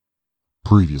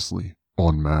Previously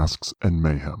on Masks and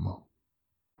Mayhem.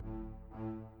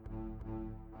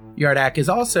 Yardak is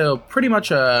also pretty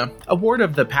much a ward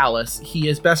of the palace. He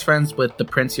is best friends with the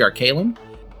Prince Yarkalen.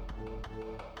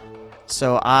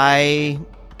 So I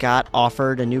got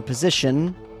offered a new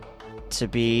position to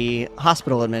be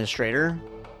hospital administrator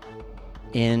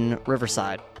in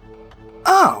Riverside.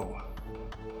 Oh!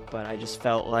 But I just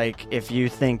felt like if you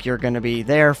think you're going to be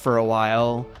there for a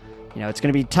while, it's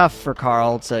going to be tough for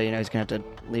Carl to, he's going to have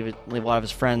to leave a lot of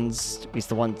his friends, at least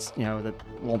the ones, that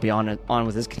won't be on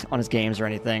with his games or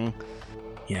anything.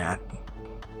 Yeah.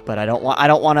 But I don't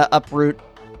want to uproot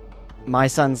my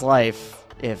son's life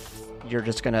if you're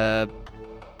just going to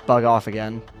bug off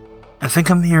again. I think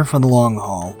I'm here for the long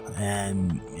haul,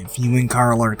 and if you and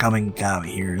Carl are coming out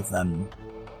here, then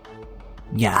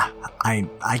yeah, I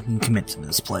can commit to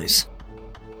this place.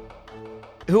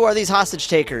 Who are these hostage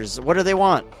takers? What do they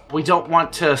want? We don't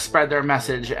want to spread their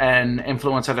message and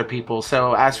influence other people,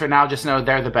 so as for now, just know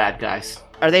they're the bad guys.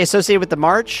 Are they associated with the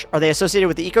March? Are they associated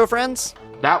with the Eco-Friends?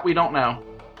 That we don't know.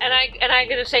 And I'm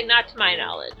gonna say not to my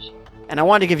knowledge. And I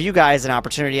wanted to give you guys an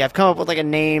opportunity. I've come up with a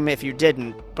name if you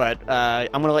didn't, but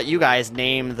I'm gonna let you guys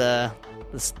name the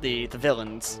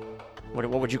villains. What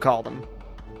would you call them?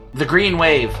 The Green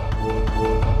Wave.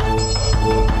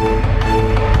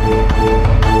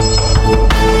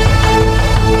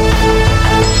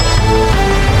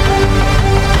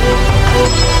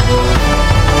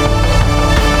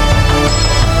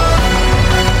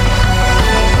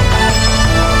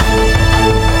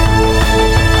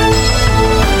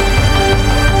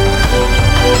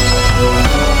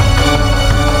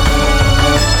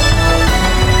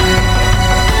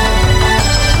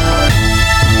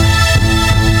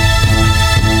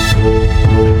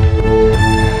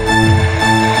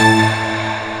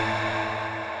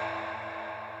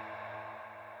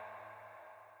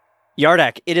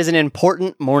 Yardak, it is an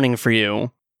important morning for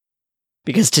you,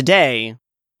 because today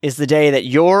is the day that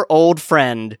your old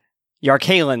friend,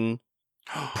 Yarkalen,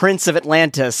 Prince of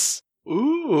Atlantis,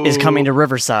 is coming to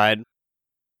Riverside.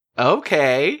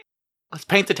 Okay. Let's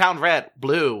paint the town red.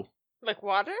 Blue. Like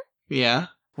water? Yeah.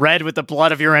 Red with the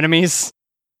blood of your enemies?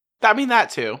 I mean,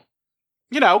 that too.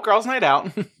 Girls' night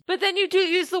out. But then you do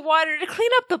use the water to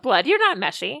clean up the blood. You're not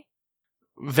messy.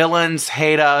 Villains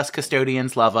hate us.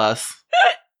 Custodians love us.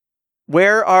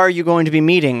 Where are you going to be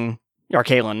meeting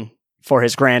Yarkalen for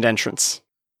his grand entrance?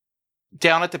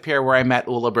 Down at the pier where I met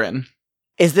Ulabrin.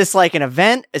 Is this like an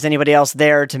event? Is anybody else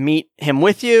there to meet him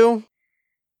with you?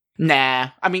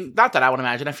 Nah. I mean, not that I would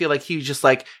imagine. I feel like he was just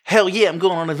like, hell yeah, I'm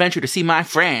going on an adventure to see my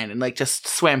friend. And just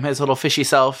swam his little fishy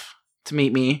self to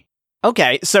meet me.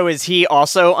 Okay, so is he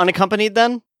also unaccompanied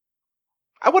then?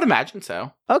 I would imagine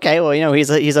so. Okay, well, he's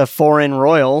a foreign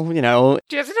royal,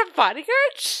 Doesn't have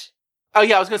bodyguards? Oh,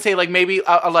 yeah, I was going to say, maybe,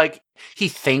 he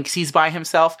thinks he's by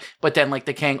himself, but then,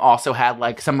 the king also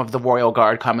had, some of the royal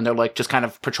guard come, and they're, just kind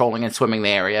of patrolling and swimming the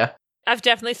area. I've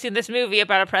definitely seen this movie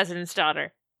about a president's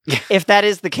daughter. If that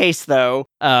is the case, though,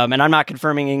 and I'm not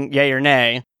confirming yay or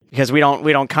nay, because we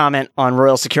don't comment on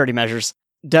royal security measures,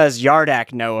 does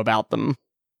Yardak know about them?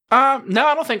 No,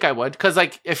 I don't think I would, because,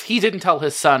 if he didn't tell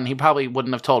his son, he probably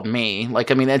wouldn't have told me.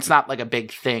 It's not, a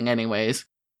big thing anyways.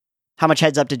 How much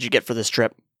heads up did you get for this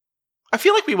trip? I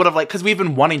feel like we would have, because we've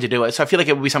been wanting to do it, so I feel like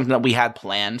it would be something that we had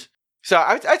planned. So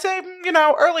I'd say,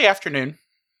 early afternoon.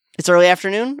 It's early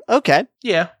afternoon? Okay.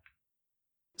 Yeah.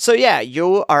 So yeah,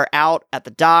 you are out at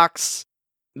the docks.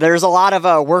 There's a lot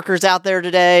of workers out there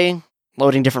today,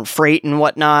 loading different freight and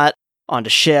whatnot onto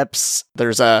ships.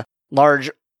 There's a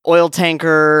large oil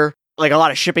tanker, a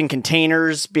lot of shipping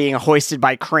containers being hoisted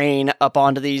by crane up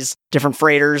onto these different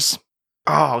freighters.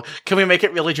 Oh, can we make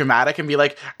it really dramatic and be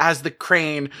as the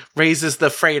crane raises the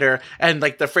freighter and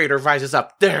the freighter rises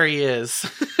up, there he is.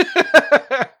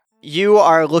 You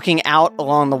are looking out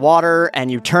along the water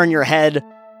and you turn your head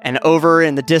and over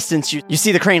in the distance you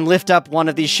see the crane lift up one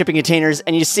of these shipping containers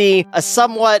and you see a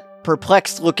somewhat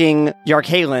perplexed looking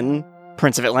Yarkalen,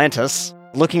 Prince of Atlantis,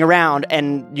 looking around,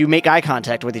 and you make eye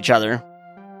contact with each other.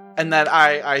 And then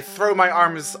I throw my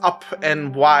arms up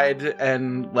and wide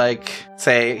and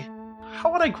say,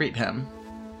 how would I greet him?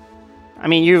 I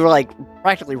mean, you were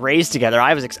practically raised together.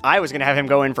 I was going to have him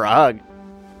go in for a hug.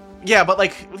 Yeah, but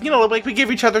we give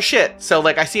each other shit. So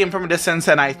I see him from a distance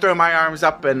and I throw my arms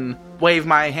up and wave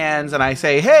my hands and I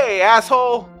say, hey,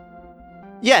 asshole.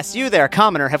 Yes, you there,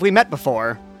 commoner. Have we met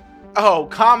before? Oh,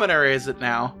 commoner is it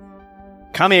now?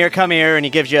 Come here, and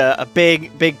he gives you a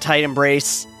big, tight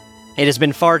embrace. It has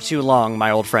been far too long,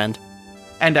 my old friend.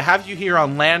 And to have you here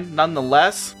on land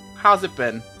nonetheless, how's it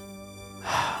been?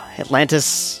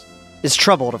 Atlantis is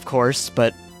troubled, of course,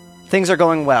 but things are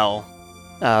going well.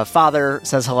 Father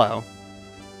says hello.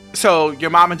 So your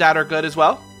mom and dad are good as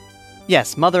well?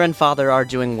 Yes, mother and father are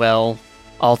doing well,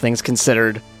 all things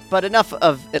considered. But enough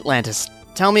of Atlantis.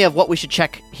 Tell me of what we should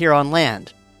check here on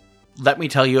land. Let me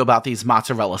tell you about these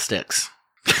mozzarella sticks.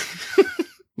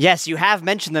 Yes, you have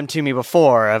mentioned them to me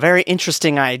before. A very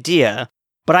interesting idea.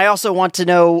 But I also want to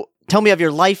know, tell me of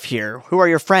your life here. Who are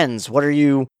your friends? What have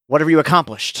you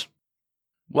accomplished?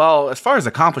 Well, as far as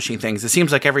accomplishing things, it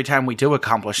seems like every time we do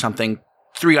accomplish something,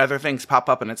 3 other things pop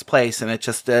up in its place, and it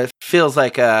just feels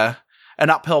like an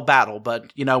uphill battle.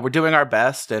 But, we're doing our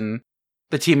best, and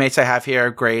the teammates I have here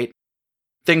are great.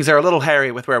 Things are a little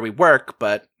hairy with where we work,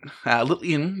 but,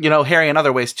 hairy in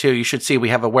other ways too. You should see we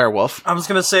have a werewolf. I was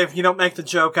gonna say, if you don't make the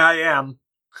joke, I am.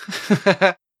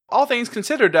 All things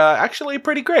considered, actually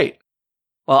pretty great.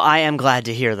 Well, I am glad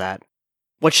to hear that.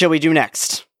 What shall we do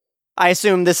next? I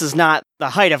assume this is not the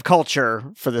height of culture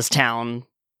for this town.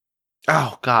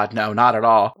 Oh, God, no, not at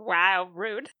all. Wow,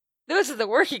 rude. Those are the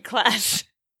working class.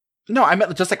 No, I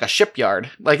meant just like a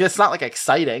shipyard. Like, it's not, like,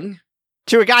 exciting.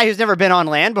 To a guy who's never been on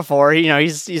land before,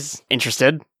 he's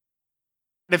interested.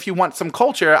 If you want some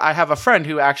culture, I have a friend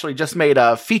who actually just made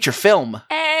a feature film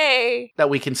Hey! that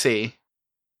we can see.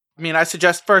 I mean, I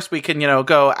suggest first we can,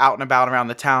 go out and about around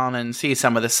the town and see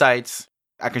some of the sights.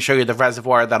 I can show you the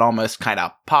reservoir that almost kind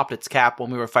of popped its cap when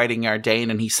we were fighting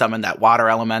Yardane and he summoned that water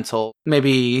elemental.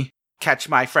 Maybe catch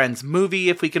my friend's movie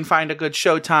if we can find a good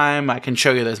showtime. I can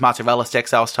show you those mozzarella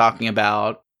sticks I was talking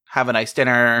about. Have a nice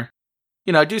dinner.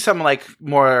 Do some like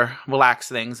more relaxed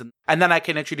things. And then I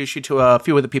can introduce you to a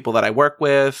few of the people that I work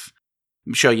with,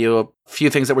 show you a few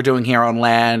things that we're doing here on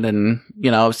land and,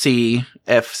 see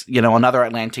if, another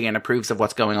Atlantean approves of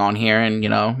what's going on here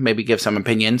and, maybe give some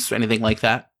opinions, anything like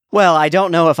that. Well, I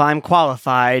don't know if I'm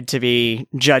qualified to be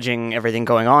judging everything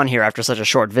going on here after such a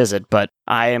short visit, but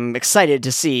I am excited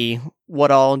to see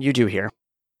what all you do here.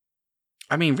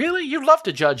 I mean, really? You'd love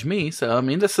to judge me, so,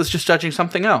 this is just judging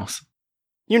something else.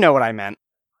 You know what I meant.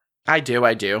 I do.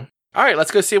 All right,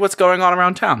 let's go see what's going on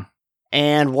around town.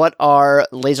 And what are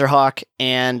Laserhawk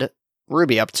and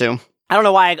Ruby up to? I don't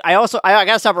know why. I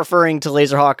gotta stop referring to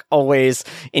Laserhawk always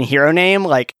in hero name.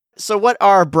 So what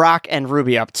are Brock and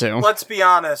Ruby up to? Let's be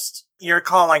honest. You're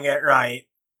calling it right.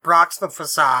 Brock's the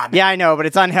facade. Yeah, I know, but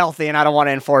it's unhealthy and I don't want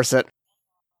to enforce it.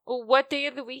 What day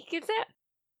of the week is it?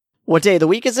 What day of the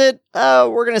week is it?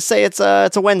 We're gonna say it's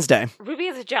a Wednesday. Ruby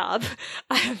has a job.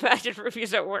 I imagine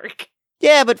Ruby's at work.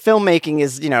 Yeah, but filmmaking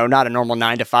is, not a normal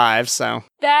 9 to 5, so.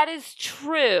 That is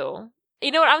true.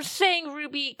 You know what? I'm saying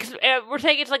Ruby, because we're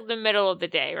saying it's like the middle of the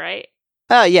day, right?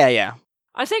 Yeah.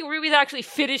 I'm saying Ruby's actually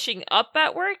finishing up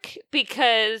at work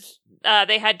because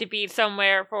they had to be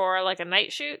somewhere for like a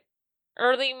night shoot.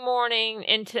 Early morning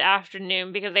into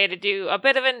afternoon because they had to do a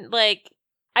bit of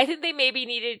I think they maybe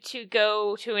needed to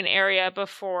go to an area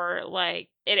before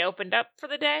it opened up for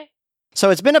the day. So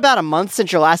it's been about a month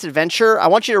since your last adventure. I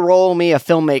want you to roll me a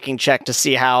filmmaking check to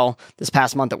see how this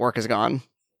past month at work has gone.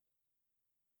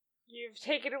 You've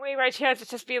taken away my chance to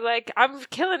just be like, I'm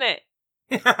killing it.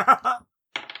 I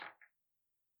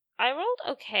rolled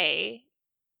okay.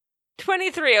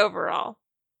 23 overall.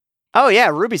 Oh yeah,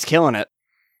 Ruby's killing it.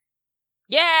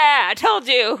 Yeah, I told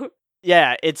you.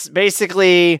 Yeah, it's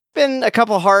basically been a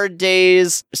couple hard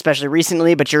days, especially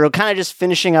recently, but you're kind of just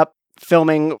finishing up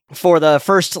filming for the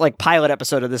first pilot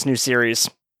episode of this new series.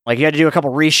 You had to do a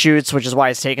couple reshoots, which is why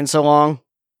it's taken so long.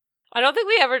 I don't think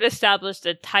we ever established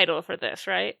a title for this,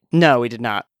 right? No, we did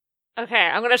not. Okay,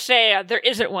 I'm gonna say there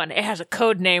isn't one. It has a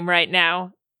code name right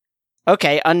now.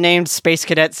 Okay, unnamed Space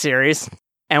Cadet series.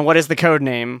 And what is the code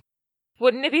name?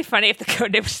 Wouldn't it be funny if the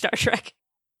code name was Star Trek?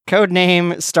 Code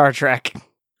name Star Trek.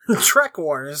 Trek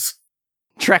Wars.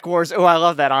 Trek Wars. Oh, I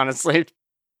love that, honestly.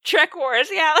 Trek Wars.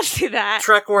 Yeah, let's do that.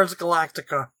 Trek Wars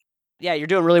Galactica. Yeah, you're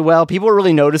doing really well. People are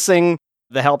really noticing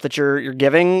the help that you're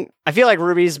giving. I feel like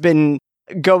Ruby's been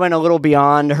going a little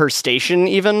beyond her station,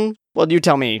 even. Well, you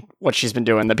tell me what she's been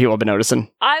doing that people have been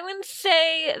noticing. I would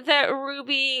say that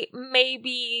Ruby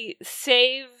maybe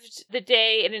saved the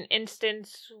day in an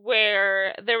instance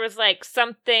where there was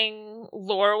something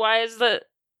lore-wise that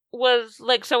was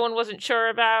someone wasn't sure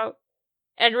about.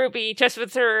 And Ruby, just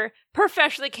with her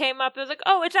professionally came up and was like,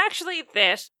 oh, it's actually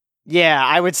this. Yeah,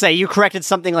 I would say you corrected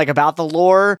something about the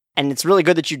lore, and it's really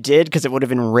good that you did, because it would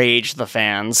have enraged the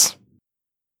fans.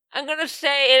 I'm gonna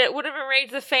say it would have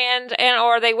enraged the fans,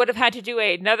 or they would have had to do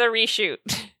another reshoot.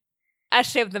 I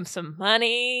saved them some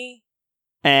money.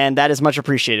 And that is much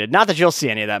appreciated. Not that you'll see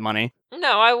any of that money.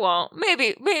 No, I won't.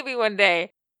 Maybe one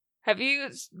day.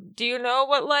 Do you know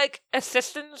what,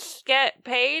 assistants get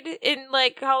paid in,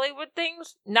 Hollywood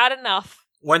things? Not enough.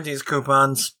 Wendy's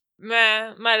coupons.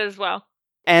 Meh, might as well.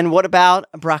 And what about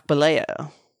Brock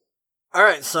Baleo?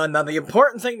 Alright, so now the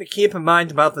important thing to keep in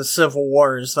mind about the Civil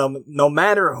War is, no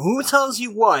matter who tells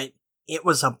you what, it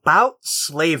was about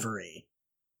slavery.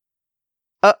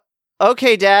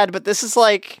 Okay, Dad, but this is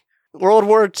like World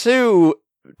War II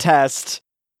test.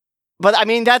 But I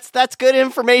mean, that's good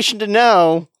information to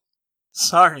know.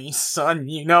 Sorry, son,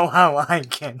 you know how I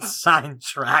get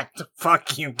sidetracked.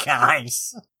 Fuck you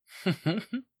guys.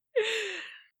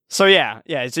 So yeah,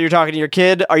 so you're talking to your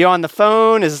kid. Are you on the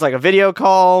phone? Is this like a video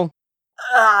call?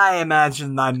 I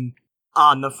imagine I'm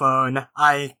on the phone.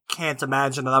 I can't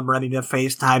imagine that I'm ready to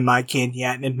FaceTime my kid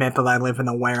yet and admit that I live in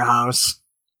a warehouse.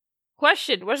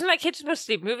 Question, wasn't that kid supposed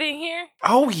to be moving here?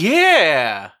 Oh,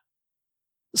 yeah.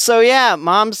 So yeah,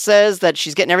 Mom says that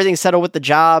she's getting everything settled with the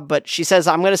job, but she says,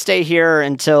 I'm going to stay here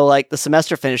until like the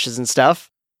semester finishes and stuff.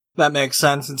 That makes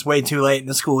sense. It's way too late in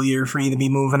the school year for you to be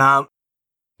moving out.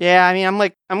 Yeah, I mean, I'm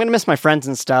going to miss my friends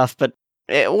and stuff, but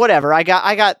whatever. I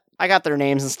got their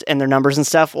names and their numbers and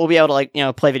stuff. We'll be able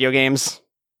to play video games.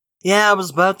 Yeah, I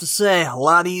was about to say, a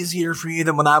lot easier for you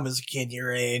than when I was a kid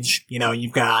your age.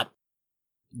 You've got,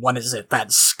 what is it, that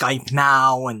Skype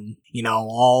now and,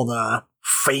 all the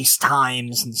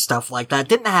FaceTimes and stuff like that.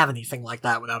 Didn't have anything like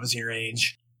that when I was your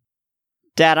age.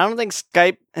 Dad, I don't think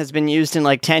Skype has been used in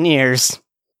like 10 years.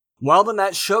 Well, then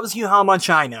that shows you how much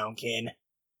I know, kid.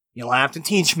 You'll have to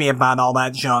teach me about all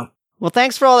that junk. Well,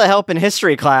 thanks for all the help in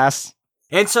history class.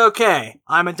 It's okay.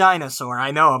 I'm a dinosaur.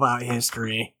 I know about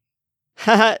history.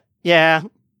 Haha, yeah.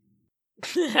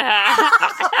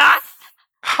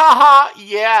 Haha,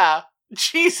 yeah.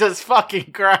 Jesus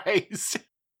fucking Christ.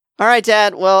 All right,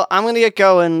 Dad. Well, I'm going to get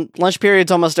going. Lunch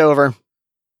period's almost over.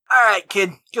 Alright, kid.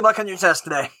 Good luck on your test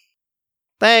today.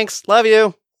 Thanks. Love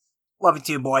you. Love you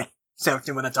too, boy. So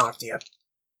do when I talk to you.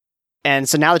 And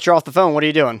so now that you're off the phone, what are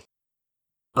you doing?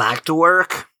 Back to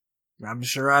work. I'm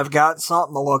sure I've got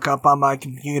something to look up on my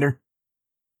computer.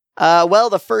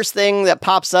 Well, the first thing that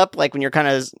pops up, like when you're kind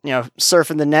of,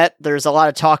 surfing the net, there's a lot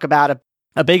of talk about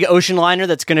a big ocean liner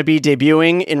that's going to be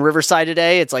debuting in Riverside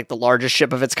today. It's like the largest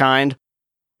ship of its kind.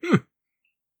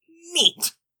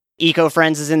 Neat.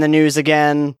 Eco-Friends is in the news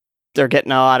again. They're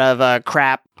getting a lot of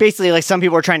crap. Basically, like some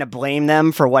people are trying to blame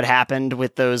them for what happened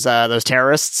with those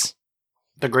terrorists.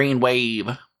 The Green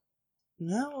Wave.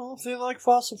 No, well, if they like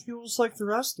fossil fuels like the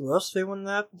rest of us, they wouldn't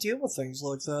have to deal with things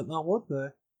like that, now would they?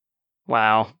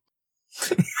 Wow.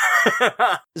 Is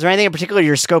there anything in particular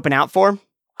you're scoping out for?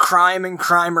 Crime and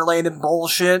crime-related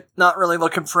bullshit. Not really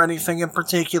looking for anything in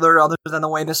particular other than a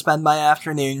way to spend my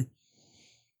afternoon.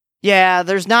 Yeah,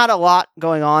 there's not a lot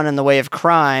going on in the way of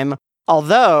crime,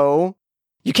 although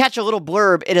you catch a little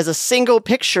blurb. It is a single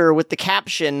picture with the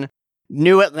caption,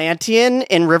 New Atlantean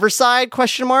in Riverside, ?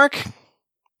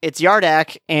 It's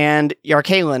Yardak and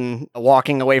Yarkalen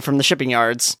walking away from the shipping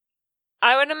yards.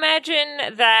 I would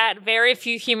imagine that very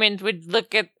few humans would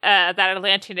look at that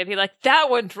Atlantean and be like, that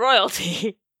one's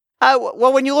royalty.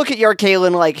 Well, when you look at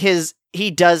Yarkalen, like he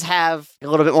does have a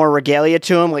little bit more regalia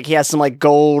to him. Like he has some like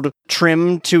gold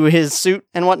trim to his suit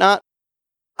and whatnot.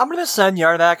 I'm gonna send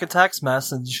Yardak a text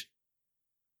message.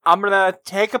 I'm gonna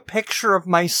take a picture of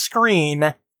my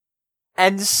screen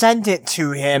and send it to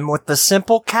him with the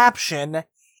simple caption,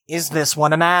 "Is this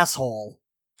one an asshole?"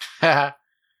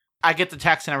 I get the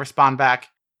text and I respond back,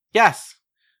 yes,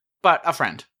 but a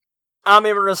friend. I'll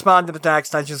never respond to the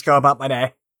text, I just go about my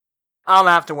day. I don't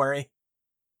have to worry.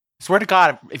 Swear to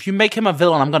God, if you make him a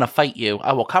villain, I'm gonna fight you.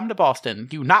 I will come to Boston.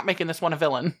 You not making this one a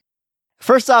villain.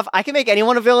 First off, I can make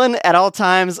anyone a villain at all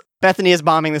times. Bethany is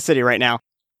bombing the city right now.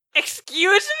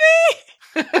 Excuse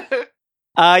me?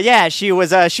 Yeah, she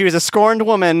was a scorned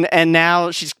woman, and now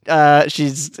she's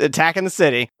attacking the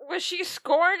city. Was she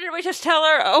scorned? Did we just tell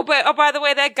her, oh, by the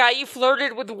way, that guy you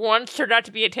flirted with once turned out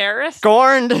to be a terrorist?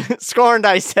 Scorned,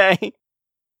 I say.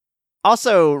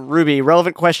 Also, Ruby,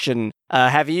 relevant question.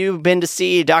 Have you been to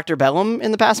see Dr. Bellum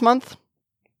in the past month?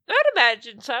 I'd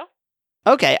imagine so.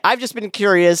 Okay, I've just been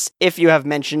curious if you have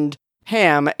mentioned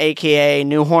Ham, aka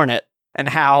New Hornet, and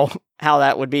how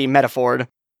that would be metaphored.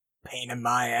 Pain in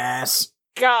my ass.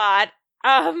 God,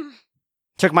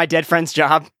 Took my dead friend's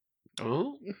job.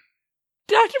 Ooh.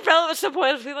 Dr. Bellum at some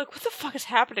point was like, what the fuck is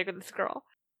happening with this girl?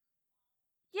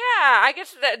 Yeah, I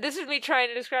guess that this is me trying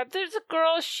to describe. There's a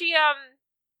girl, she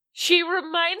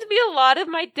reminds me a lot of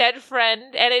my dead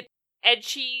friend, and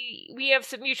we have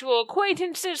some mutual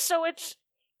acquaintances, so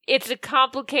it's a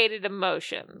complicated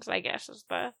emotions, I guess is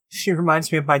the... She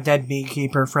reminds me of my dead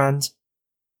beekeeper friend.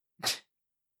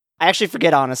 I actually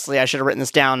forget, honestly. I should have written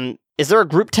this down. Is there a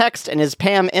group text, and is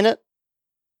Pam in it?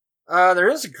 There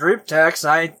is a group text.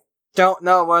 I don't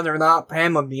know whether or not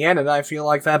Pam would be in it. I feel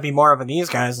like that'd be more of a these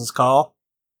guys' call.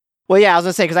 Well, yeah, I was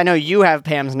gonna say, because I know you have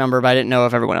Pam's number, but I didn't know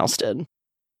if everyone else did.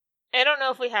 I don't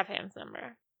know if we have Ham's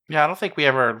number. Yeah, I don't think we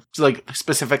ever,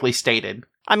 specifically stated.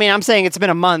 I mean, I'm saying it's been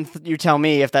a month. You tell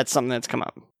me if that's something that's come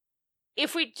up.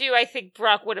 If we do, I think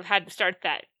Brock would have had to start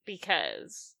that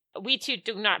because we two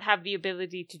do not have the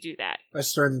ability to do that. I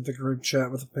started the group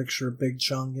chat with a picture of Big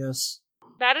Chungus.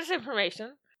 That is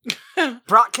information.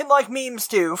 Brock can like memes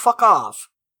too. Fuck off.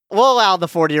 We'll allow the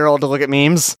 40-year-old to look at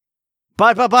memes.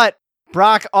 But,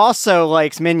 Brock also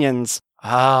likes minions.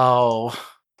 Oh.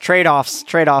 Trade-offs.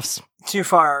 Too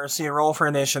far. See a roll for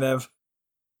initiative.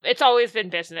 It's always been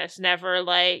business, never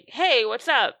like, hey, what's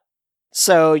up?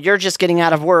 So you're just getting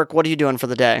out of work. What are you doing for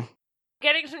the day?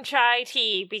 Getting some chai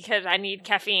tea because I need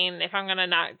caffeine if I'm gonna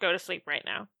not go to sleep right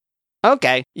now.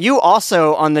 Okay. You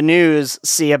also, on the news,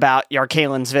 see about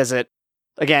Yarkalin's visit.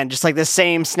 Again, just like the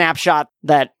same snapshot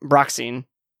that Brock's seen.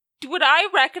 Would I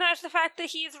recognize the fact that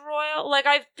he's royal? Like,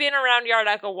 I've been around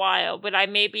Yardak a while, but I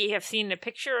maybe have seen a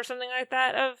picture or something like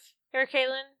that of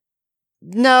Yarkalin.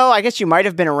 No, I guess you might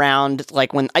have been around,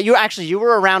 like, when... You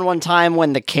were around one time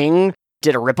when the king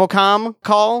did a Ripplecom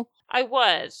call. I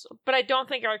was, but I don't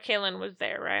think Yarkalin was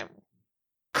there, right?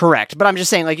 Correct. But I'm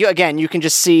just saying, like, you can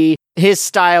just see his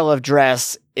style of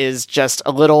dress is just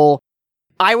a little...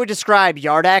 I would describe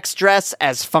Yardak's dress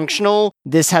as functional.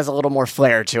 This has a little more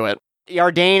flair to it.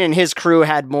 Yardane and his crew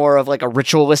had more of like a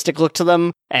ritualistic look to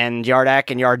them, and Yardak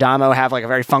and Yardamo have like a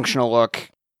very functional look.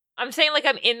 I'm saying like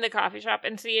I'm in the coffee shop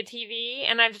and see a TV,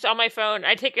 and I'm just on my phone.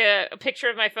 I take a picture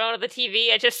of my phone of the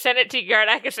TV. I just send it to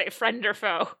Yardak and say, friend or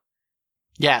foe.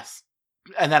 Yes.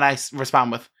 And then I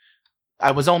respond with,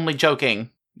 I was only joking.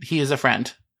 He is a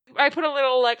friend. I put a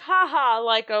little like, haha,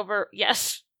 like over,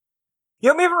 yes.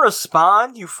 You don't even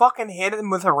respond? You fucking hit him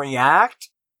with a react?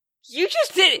 You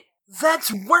just did it.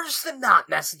 That's worse than not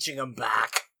messaging him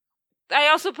back. I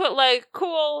also put like,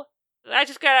 cool, I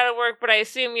just got out of work, but I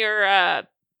assume you're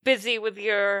busy with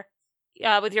your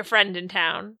friend in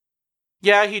town.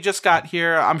 Yeah, he just got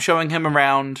here. I'm showing him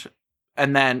around,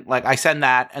 and then like I send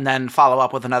that, and then follow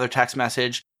up with another text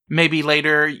message. Maybe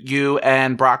later you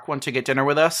and Brock want to get dinner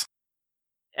with us.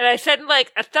 And I sent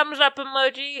like a thumbs up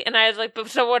emoji, and I was like, but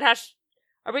someone has.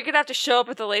 Are we gonna have to show up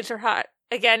at the laser hut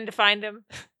again to find him?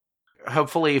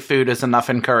 Hopefully food is enough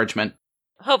encouragement.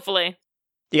 Hopefully.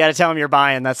 You gotta tell him you're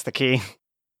buying, that's the key.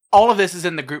 All of this is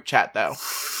in the group chat, though.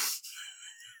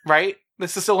 Right?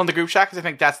 This is still in the group chat, because I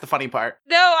think that's the funny part.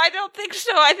 No, I don't think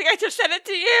so. I think I just sent it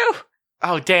to you.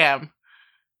 Oh, damn.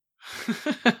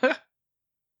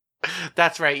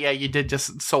 That's right, yeah, you did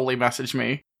just solely message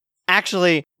me.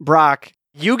 Actually, Brock,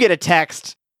 you get a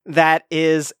text that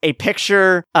is a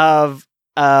picture of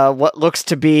what looks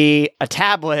to be a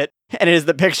tablet, and it is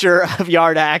the picture of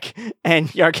Yardak and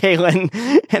Yarkalin,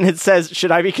 and it says,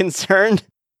 should I be concerned?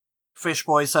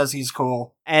 Fishboy says he's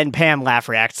cool. And Pam laugh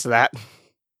reacts to that.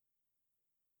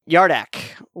 Yardak,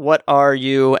 what are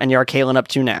you and Yarkalin up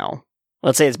to now?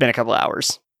 Let's say it's been a couple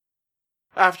hours.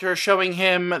 After showing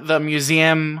him the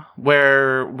museum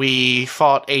where we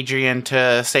fought Adrian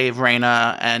to save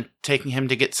Reyna and taking him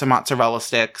to get some mozzarella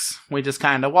sticks, we just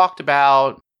kind of walked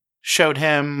about, showed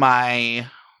him my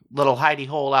little hidey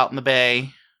hole out in the bay.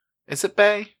 Is it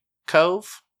bay?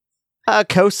 Cove?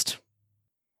 Coast.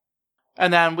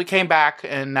 And then we came back,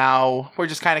 and now we're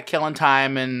just kind of killing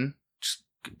time and just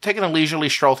taking a leisurely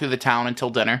stroll through the town until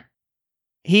dinner.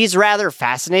 He's rather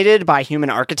fascinated by human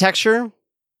architecture.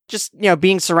 Just,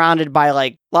 being surrounded by,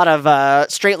 like, a lot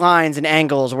of straight lines and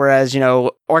angles, whereas,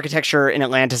 architecture in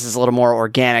Atlantis is a little more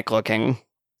organic looking.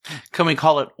 Can we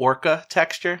call it orca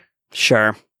texture?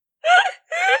 Sure.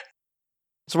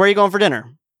 So where are you going for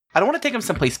dinner? I don't want to take him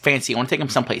someplace fancy. I want to take him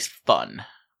someplace fun.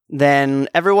 Then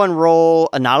everyone roll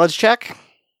a knowledge check.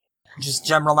 Just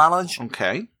general knowledge?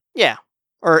 Okay. Yeah.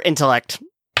 Or intellect.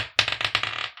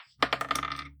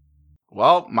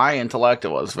 Well, my intellect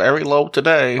was very low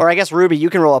today. Or I guess, Ruby, you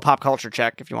can roll a pop culture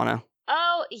check if you want to.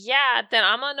 Oh, yeah, then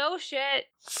I'm a no shit.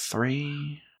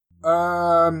 3.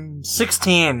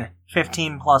 16.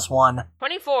 15 plus 1.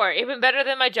 24, even better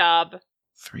than my job.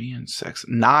 3 and 6.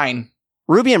 9.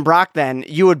 Ruby and Brock, then,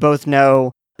 you would both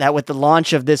know that with the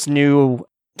launch of this new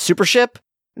super ship,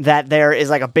 that there is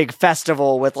like a big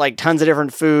festival with like tons of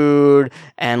different food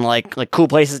and like cool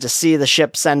places to see the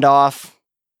ship send off.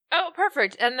 Oh,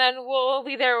 perfect. And then we'll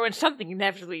be there when something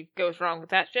inevitably goes wrong with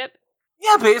that ship.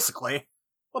 Yeah, basically.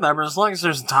 Whatever, as long as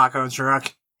there's a taco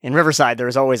truck. In Riverside, there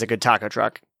is always a good taco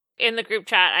truck. In the group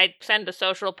chat, I send a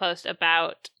social post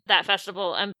about that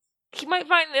festival, and he might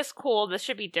find this cool. This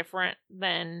should be different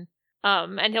than,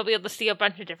 and he'll be able to see a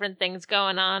bunch of different things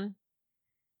going on.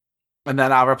 And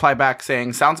then I'll reply back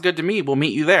saying, sounds good to me. We'll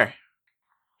meet you there.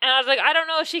 And I was like, I don't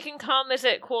know if she can come. Is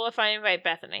it cool if I invite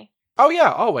Bethany? Oh,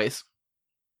 yeah, always.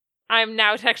 I'm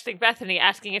now texting Bethany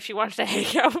asking if she wants to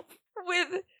hang out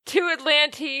with 2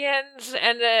 Atlanteans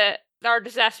and our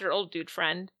disaster old dude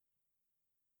friend.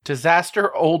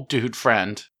 Disaster old dude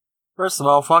friend. First of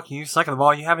all, fuck you. Second of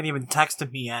all, you haven't even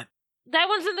texted me yet. That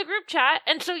one's in the group chat,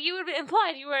 and so you would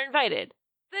implied you were invited.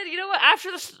 Then you know what?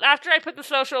 After I put the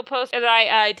social post, and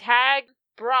I tag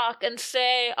Brock and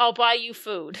say, "I'll buy you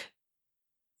food."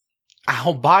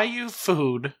 I'll buy you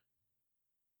food.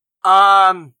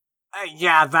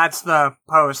 Yeah, that's the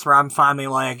post where I'm finally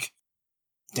like,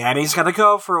 Daddy's gonna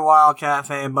go for a while,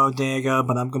 cafe and bodega,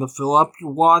 but I'm gonna fill up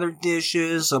your water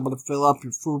dishes, I'm gonna fill up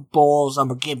your food bowls, I'm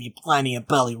gonna give you plenty of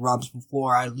belly rubs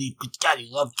before I leave, because Daddy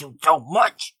loves you so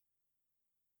much.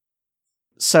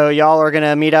 So y'all are going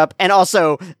to meet up. And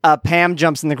also, Pam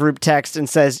jumps in the group text and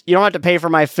says, you don't have to pay for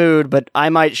my food, but I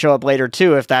might show up later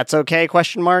too, if that's okay,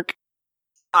 question mark.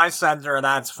 I said to her,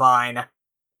 that's fine.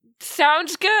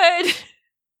 Sounds good.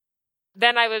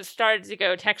 Then I was started to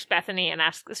go text Bethany and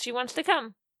ask if she wants to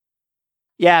come.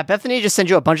 Yeah, Bethany just sent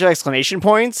you a bunch of exclamation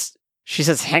points. She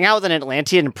says, hang out with an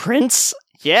Atlantean prince?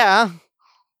 Yeah.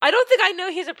 I don't think I know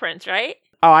he's a prince, right?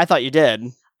 Oh, I thought you did.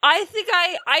 I think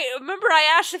I remember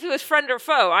I asked if he was friend or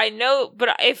foe. I know, but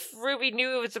if Ruby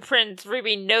knew it was a prince,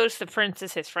 Ruby knows the prince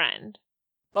is his friend.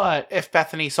 But if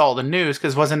Bethany saw the news,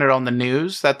 because wasn't it on the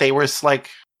news that they were like...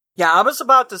 Yeah, I was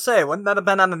about to say, wouldn't that have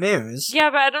been on the news?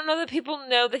 Yeah, but I don't know that people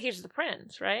know that he's the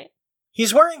prince, right?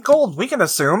 He's wearing gold, we can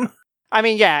assume. I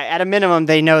mean, yeah, at a minimum,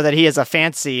 they know that he is a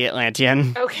fancy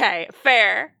Atlantean. Okay,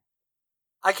 fair.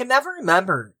 I can never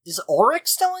remember. Is Ulrich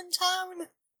still in town?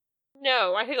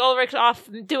 No, I think Ulrich's off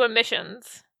doing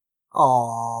missions.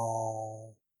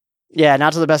 Oh. Yeah,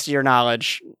 not to the best of your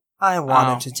knowledge. I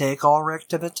wanted to take Ulrich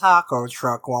to the taco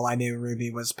truck while I knew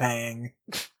Ruby was paying.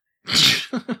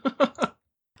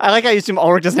 I like how you assume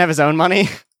Ulrich doesn't have his own money.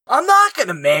 I'm not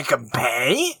gonna make him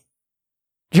pay!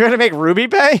 You're gonna make Ruby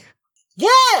pay?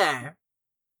 Yeah!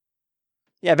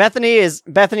 Yeah, Bethany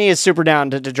is super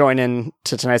down to join in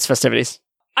to tonight's festivities.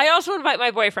 I also invite my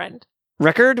boyfriend.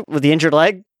 Rickard with the injured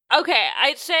leg? Okay,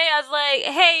 I'd say I was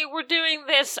like, hey, we're doing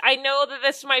this. I know that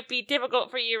this might be difficult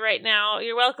for you right now.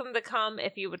 You're welcome to come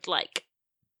if you would like.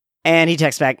 And he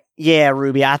texts back, yeah,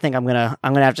 Ruby, I think I'm gonna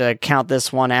have to count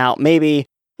this one out. Maybe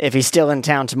if he's still in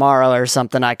town tomorrow or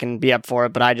something, I can be up for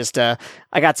it. But I just, I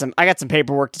got some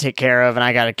paperwork to take care of, and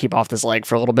I gotta keep off this leg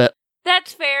for a little bit.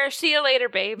 That's fair. See you later,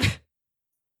 babe.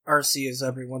 RC is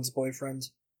everyone's boyfriend.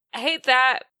 I hate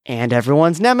that. And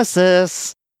everyone's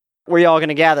nemesis. Where y'all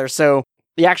gonna gather? So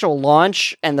the actual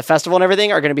launch and the festival and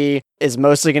everything is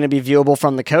mostly gonna be viewable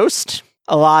from the coast.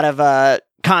 A lot of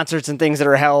concerts and things that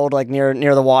are held like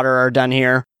near the water are done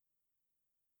here.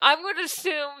 I'm going to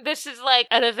assume this is like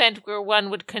an event where one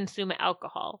would consume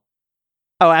alcohol.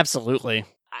 Oh, absolutely.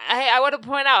 I want to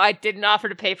point out I didn't offer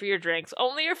to pay for your drinks,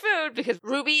 only your food, because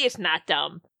Ruby is not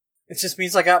dumb. It just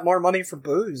means I got more money for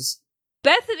booze.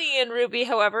 Bethany and Ruby,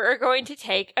 however, are going to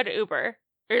take an Uber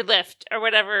or Lyft or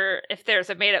whatever, if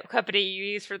there's a made-up company you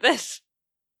use for this.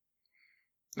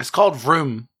 It's called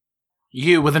Vroom.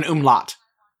 You with an umlaut.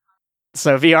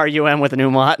 So VRUM with an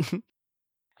umlaut.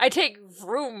 I take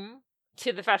Vroom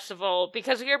to the festival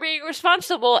because we are being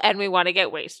responsible and we want to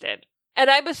get wasted. And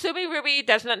I'm assuming Ruby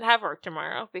doesn't have work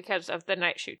tomorrow because of the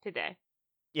night shoot today.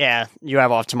 Yeah, you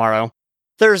have off tomorrow.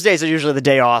 Thursdays are usually the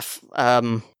day off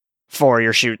for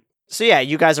your shoot. So yeah,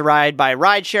 you guys arrived by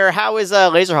rideshare. How is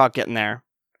Laserhawk getting there?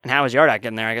 And how is Yardak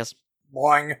getting there, I guess?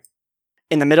 Boing.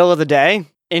 In the middle of the day?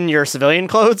 In your civilian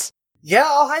clothes? Yeah,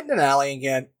 I'll hide in an alley and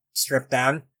get stripped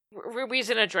down. Ruby's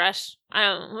in a dress. I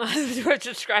don't know how to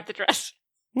describe the dress.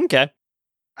 Okay.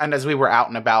 And as we were out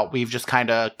and about, we've just kind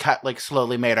of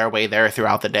slowly made our way there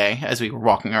throughout the day as we were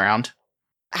walking around.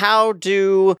 How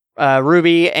do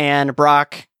Ruby and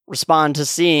Brock respond to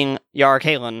seeing Yar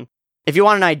Kalen? If you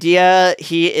want an idea,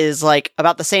 he is like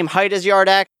about the same height as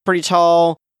Yardak, pretty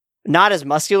tall, not as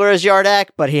muscular as Yardak,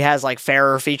 but he has like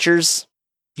fairer features.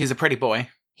 He's a pretty boy.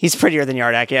 He's prettier than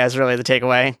Yardak, yeah, is really the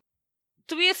takeaway.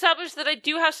 Do we establish that I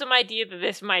do have some idea that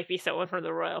this might be someone from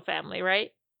the royal family,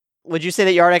 right? Would you say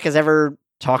that Yardak has ever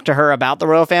talked to her about the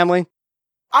royal family?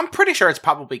 I'm pretty sure it's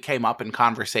probably came up in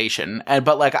conversation,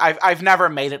 but like I've never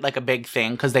made it like a big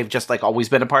thing because they've just like always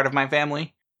been a part of my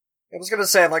family. I was gonna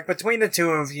say, like, between the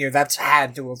two of you, that's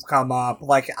had to have come up.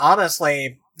 Like,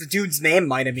 honestly, the dude's name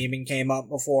might have even came up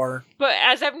before. But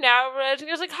as I'm now realizing,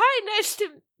 I was like, hi, nice to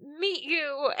meet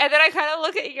you. And then I kind of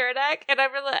look at Yardak, and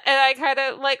I kind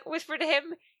of, like, whisper to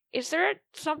him, is there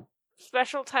some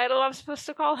special title I'm supposed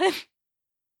to call him?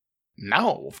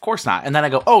 No, of course not. And then I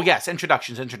go, oh yes,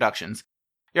 introductions.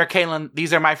 Kaylin,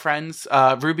 these are my friends,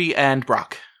 Ruby and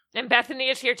Brock. And Bethany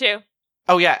is here too.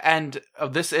 Oh, yeah, and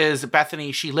this is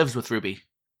Bethany. She lives with Ruby.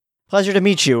 Pleasure to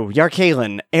meet you,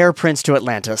 Yarkalen, heir prince to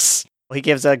Atlantis. He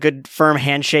gives a good firm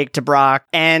handshake to Brock,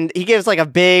 and he gives like a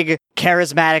big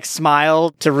charismatic smile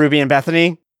to Ruby and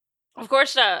Bethany. Of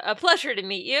course, a pleasure to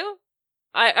meet you.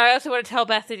 I also want to tell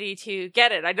Bethany to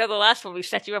get it. I know the last one we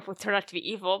set you up with turned out to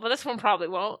be evil, but this one probably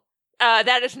won't.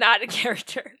 That is not a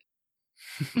character.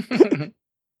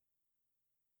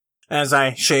 As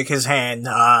I shake his hand,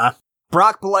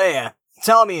 Brock Balea,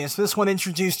 tell me, has this one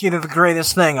introduced you to the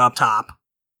greatest thing up top?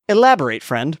 Elaborate,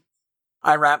 friend.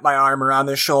 I wrap my arm around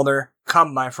his shoulder.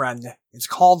 Come, my friend. It's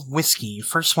called whiskey.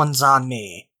 First one's on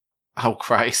me. Oh,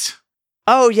 Christ.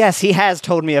 Oh, yes, he has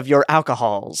told me of your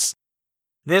alcohols.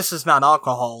 This is not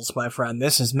alcohols, my friend.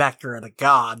 This is nectar of the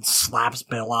gods. Slaps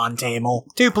Bill on table.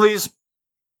 2, please.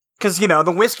 'Cause,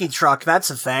 the whiskey truck, that's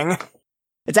a thing.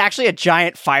 It's actually a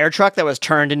giant fire truck that was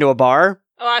turned into a bar.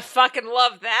 Oh, I fucking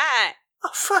love that. Oh,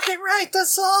 fucking right.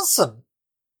 That's awesome.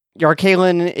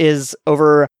 Yarkalen is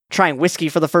over trying whiskey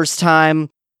for the first time.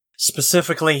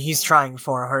 Specifically, he's trying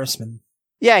for a horseman.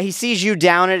 Yeah, he sees you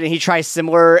down it and he tries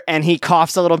similar and he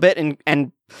coughs a little bit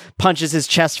and punches his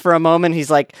chest for a moment. He's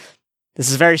like, this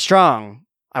is very strong.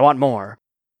 I want more.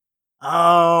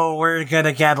 Oh, we're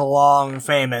gonna get along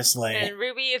famously. And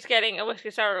Ruby is getting a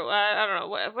whiskey sour. I don't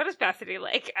know. What is Bethany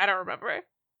like? I don't remember.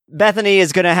 Bethany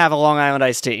is going to have a Long Island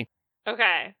iced tea.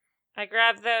 Okay. I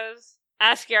grab those.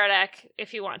 Ask Yardak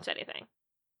if he wants anything.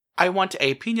 I want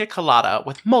a pina colada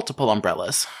with multiple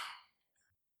umbrellas.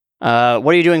 What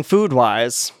are you doing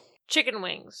food-wise? Chicken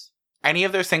wings. Any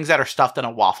of those things that are stuffed in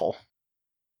a waffle.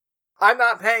 I'm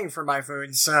not paying for my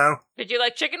food, so Did you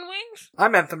like chicken wings?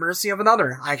 I'm at the mercy of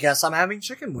another. I guess I'm having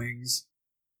chicken wings.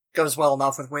 Goes well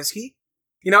enough with whiskey.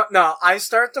 No, I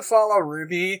start to follow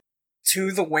Ruby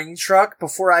to the wing truck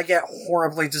before I get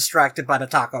horribly distracted by the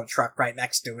taco truck right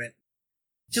next to it.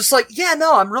 Just like,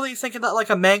 I'm really thinking that like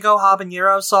a mango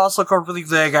habanero sauce look really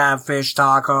big at fish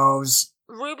tacos.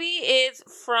 Ruby is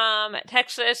from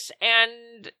Texas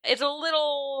and is a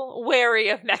little wary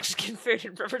of Mexican food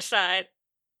in Riverside.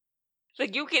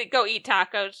 Like, you can go eat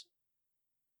tacos.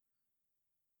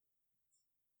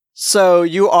 So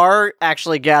you are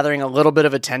actually gathering a little bit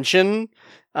of attention,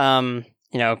 because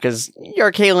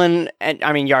Yarkalen, and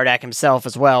Yardak himself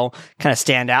as well, kind of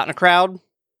stand out in a crowd.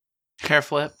 Hair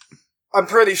flip. I'm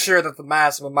pretty sure that the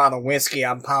massive amount of whiskey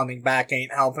I'm pounding back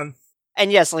ain't helping.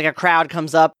 And yes, like a crowd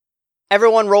comes up.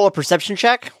 Everyone roll a perception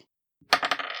check.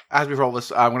 As we roll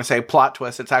this, I'm going to say plot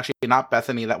twist. It's actually not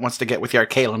Bethany that wants to get with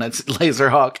Yarkalen. It's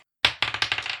Laserhawk.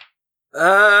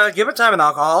 Give it time and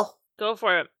alcohol. Go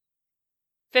for it.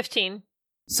 15.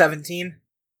 17.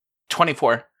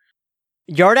 24.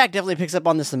 Yardak definitely picks up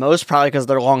on this the most, probably because of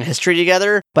their long history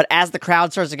together. But as the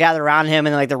crowd starts to gather around him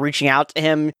and like they're reaching out to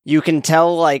him, you can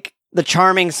tell like the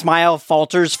charming smile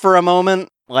falters for a moment.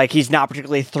 Like he's not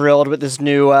particularly thrilled with this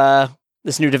new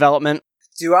development.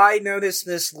 Do I notice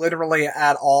this literally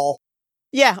at all?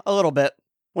 Yeah, a little bit.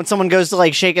 When someone goes to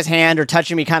like shake his hand or touch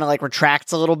him, he kind of like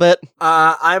retracts a little bit.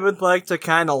 I would like to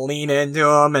kind of lean into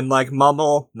him and like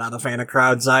mumble. Not a fan of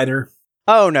crowds either.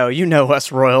 Oh no, you know us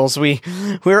royals.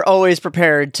 We're always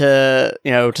prepared to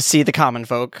see the common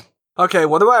folk. Okay,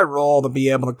 what do I roll to be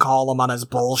able to call him on his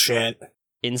bullshit?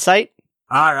 Insight?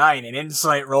 Alright, an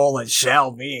insight roll it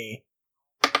shall be.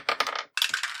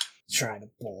 Trying to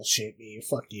bullshit me.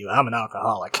 Fuck you, I'm an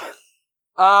alcoholic.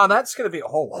 That's gonna be,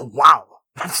 oh wow,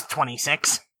 that's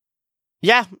 26.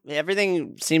 Yeah,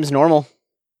 everything seems normal.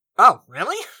 Oh,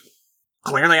 really?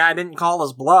 Clearly I didn't call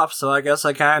his bluff, so I guess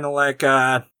I kinda like,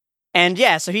 And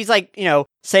yeah, so he's like,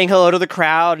 saying hello to the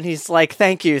crowd, and he's like,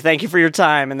 thank you for your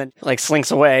time, and then like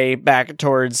slinks away back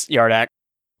towards Yardak.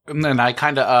 And then I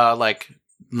kind of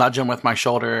nudge him with my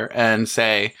shoulder and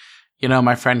say,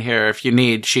 my friend here, if you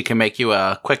need, she can make you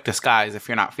a quick disguise if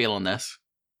you're not feeling this.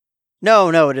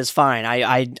 No, it is fine.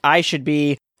 I should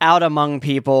be out among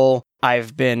people.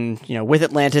 I've been, with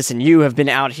Atlantis, and you have been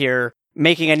out here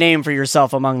making a name for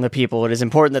yourself among the people. It is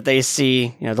important that they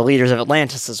see, the leaders of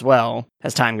Atlantis as well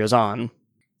as time goes on.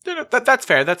 That's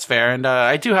fair. And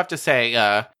I do have to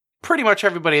say, pretty much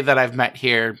everybody that I've met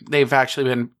here, they've actually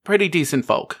been pretty decent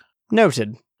folk.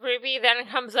 Noted. Ruby then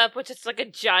comes up with just like a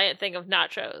giant thing of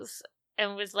nachos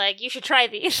and was like, you should try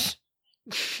these.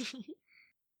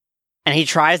 And he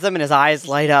tries them and his eyes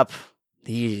light up.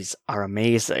 These are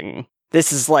amazing.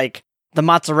 This is like the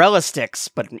mozzarella sticks,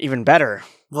 but even better.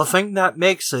 The thing that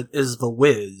makes it is the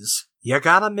whiz. You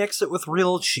gotta mix it with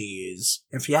real cheese.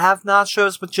 If you have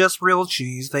nachos with just real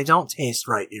cheese, they don't taste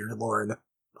right, your lord.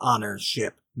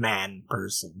 Honorship man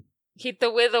person. Keep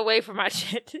the whiz away from my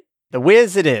shit. The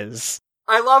Wiz it is.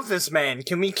 I love this man.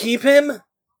 Can we keep him?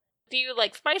 Do you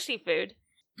like spicy food?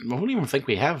 I don't even think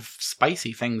we have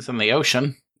spicy things in the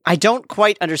ocean. I don't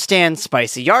quite understand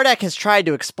spicy. Yardak has tried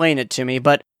to explain it to me,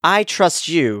 but I trust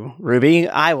you, Ruby.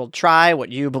 I will try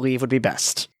what you believe would be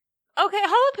best. Okay,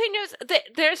 jalapenos,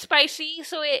 they're spicy,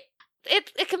 so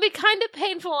it can be kind of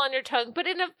painful on your tongue, but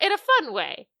in a fun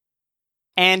way.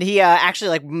 And he actually,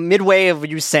 like, midway of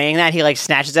you saying that, he, like,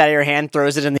 snatches it out of your hand,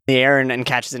 throws it in the air, and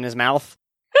catches it in his mouth.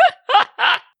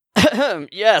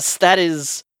 Yes, that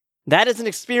is an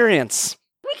experience.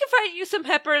 We can find you some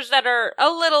peppers that are a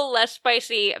little less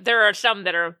spicy. There are some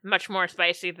that are much more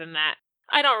spicy than that.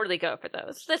 I don't really go for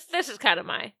those. This is kind of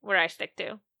where I stick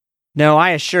to. No,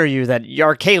 I assure you that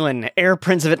Yarkalen, Air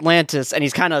Prince of Atlantis, and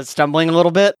he's kind of stumbling a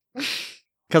little bit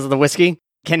because of the whiskey,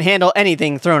 can handle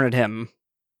anything thrown at him.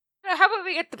 How about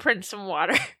we get the prince some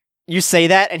water? You say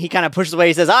that, and he kind of pushes away.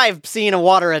 He says, I've seen a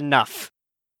water enough.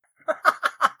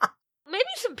 Maybe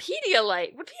some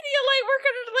Pedialyte. Would Pedialyte work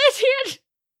on Atlantean?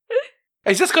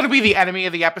 Is this going to be the enemy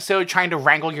of the episode, trying to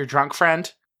wrangle your drunk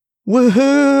friend?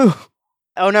 Woohoo!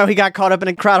 Oh no, he got caught up in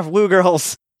a crowd of woo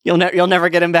girls. You'll never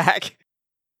get him back.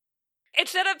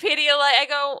 Instead of Pedialyte, I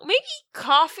go, maybe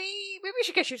coffee? Maybe we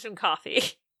should get you some coffee.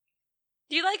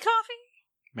 Do you like coffee?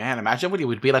 Man, imagine what he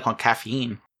would be like on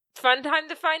caffeine. Fun time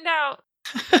to find out.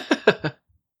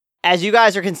 As you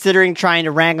guys are considering trying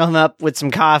to wrangle him up with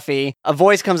some coffee, a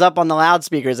voice comes up on the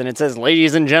loudspeakers and it says,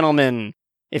 Ladies and gentlemen,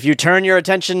 if you turn your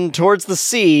attention towards the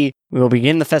sea, we will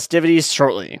begin the festivities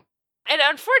shortly. And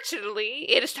unfortunately,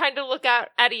 it is time to look out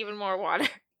at even more water.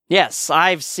 Yes,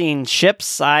 I've seen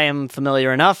ships. I am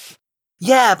familiar enough.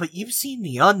 Yeah, but you've seen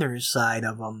the underside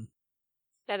of them.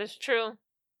 That is true.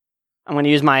 I'm going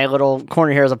to use my little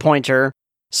corner here as a pointer.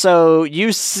 So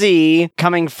you see,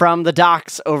 coming from the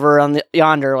docks over on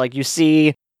yonder, like you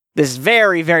see this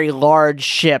very, very large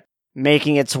ship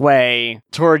making its way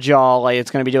towards y'all, like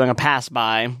it's going to be doing a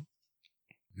pass-by.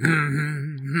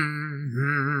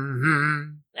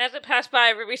 As it passed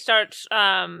by, Ruby starts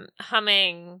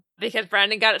humming because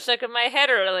Brandon got it stuck in my head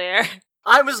earlier.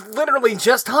 I was literally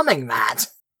just humming that.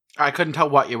 I couldn't tell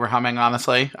what you were humming,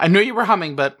 honestly. I knew you were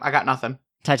humming, but I got nothing.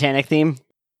 Titanic theme.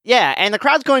 Yeah, and the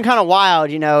crowd's going kind of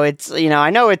wild, I know it's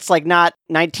like not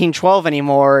 1912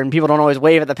 anymore, and people don't always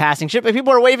wave at the passing ship, but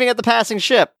people are waving at the passing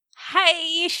ship.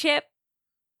 Hey, ship.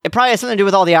 It probably has something to do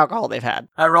with all the alcohol they've had.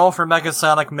 I roll for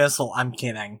Megasonic Missile. I'm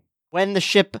kidding. When the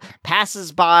ship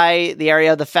passes by the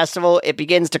area of the festival, it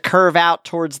begins to curve out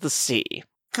towards the sea.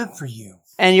 Good for you.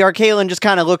 And Yarkalen just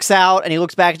kind of looks out, and he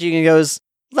looks back at you and goes,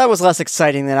 that was less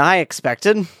exciting than I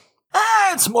expected.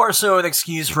 It's more so an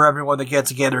excuse for everyone to get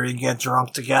together and get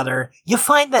drunk together. You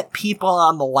find that people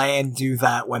on the land do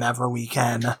that whenever we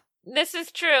can. This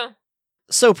is true.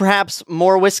 So perhaps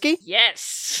more whiskey?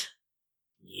 Yes.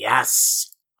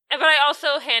 Yes. But I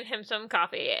also hand him some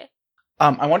coffee.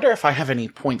 I wonder if I have any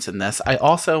points in this. I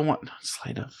also want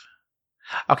sleight of.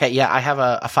 Okay, yeah, I have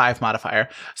a 5 modifier.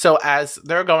 So as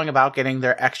they're going about getting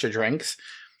their extra drinks,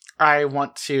 I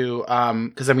want to,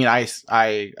 because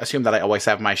I assume that I always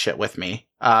have my shit with me.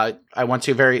 I want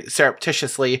to very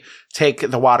surreptitiously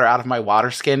take the water out of my water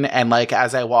skin and, like,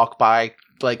 as I walk by,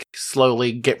 like,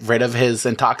 slowly get rid of his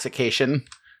intoxication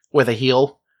with a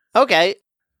heel. Okay.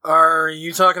 Are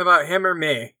you talking about him or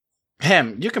me?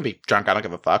 Him. You can be drunk. I don't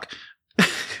give a fuck.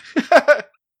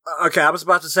 Okay, I was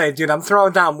about to say, dude, I'm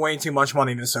throwing down way too much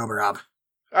money to sober up.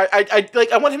 I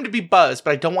want him to be buzzed,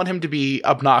 but I don't want him to be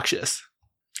obnoxious.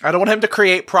 I don't want him to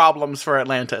create problems for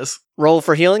Atlantis. Roll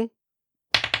for healing?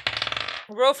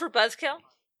 Roll for buzzkill?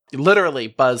 Literally,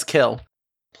 buzz kill.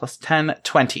 Plus 10,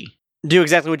 20. Do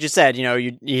exactly what you said.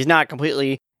 He's not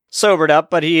completely sobered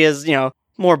up, but he is,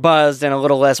 more buzzed and a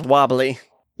little less wobbly.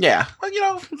 Yeah. Well,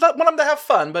 want him to have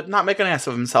fun, but not make an ass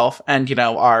of himself. And,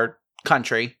 our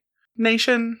country,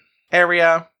 nation,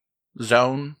 area,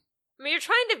 zone. I mean, you're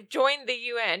trying to join the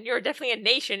UN. You're definitely a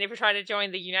nation if you're trying to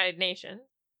join the United Nations.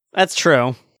 That's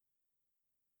true.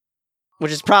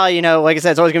 Which is probably, like I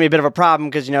said, it's always going to be a bit of a problem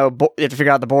because, you have to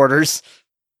figure out the borders.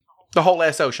 The whole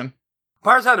ass ocean.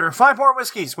 Bartender, 5 more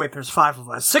whiskeys. Wait, there's 5 of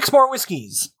us. 6 more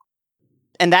whiskeys.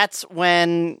 And that's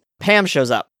when Pam shows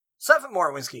up. 7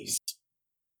 more whiskeys.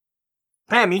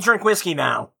 Pam, you drink whiskey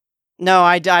now. No,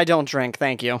 I don't drink,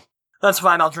 thank you. That's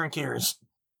fine, I'll drink yours.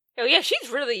 Oh yeah,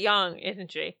 she's really young,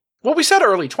 isn't she? Well, we said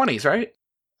early 20s, right?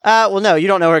 Well, no, you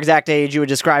don't know her exact age. You would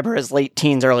describe her as late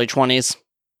teens, early 20s.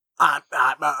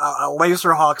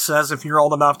 Laserhawk says if you're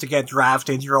old enough to get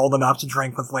drafted, you're old enough to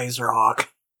drink with Laserhawk.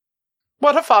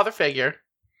 What a father figure.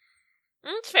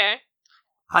 It's fair.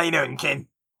 How you doing, kid?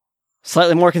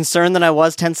 Slightly more concerned than I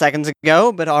was 10 seconds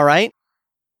ago, but all right.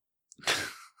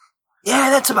 Yeah,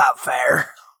 that's about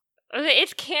fair. Okay,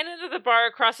 it's canon that the bar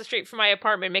across the street from my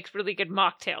apartment makes really good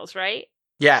mocktails, right?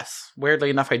 Yes. Weirdly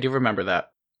enough, I do remember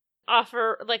that.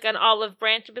 Offer like an olive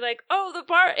branch and be like, oh, the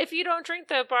bar, if you don't drink,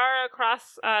 the bar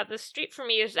across the street from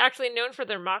me is actually known for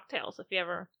their mocktails, if you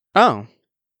ever Oh,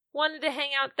 wanted to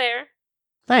hang out there.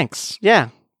 thanks. Yeah,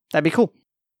 that'd be cool.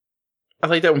 I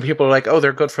like that when people are like, oh,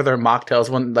 they're good for their mocktails,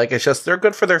 when like it's just they're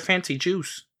good for their fancy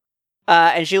juice.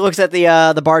 And she looks at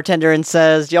the bartender and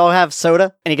says, "Y'all have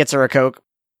soda?" And he gets her a Coke.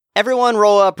 Everyone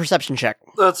roll a perception check.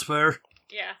 That's fair.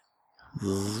 Yeah.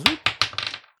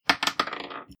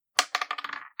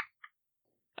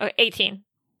 Oh, 18.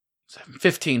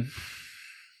 15.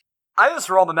 I just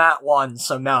rolled a nat 1,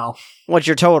 so no. What's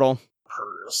your total?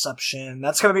 Perception.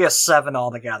 That's gonna be a 7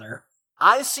 altogether.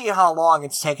 I see how long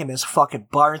it's taken this fucking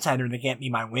bartender to get me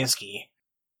my whiskey.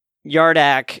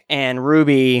 Yardak and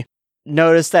Ruby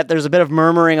notice that there's a bit of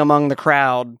murmuring among the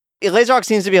crowd. Laserhawk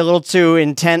seems to be a little too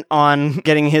intent on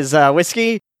getting his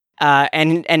whiskey,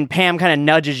 and Pam kind of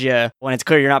nudges you when it's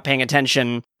clear you're not paying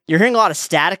attention. You're hearing a lot of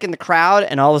static in the crowd,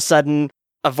 and all of a sudden,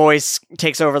 a voice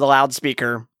takes over the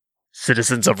loudspeaker.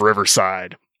 "Citizens of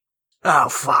Riverside." Oh,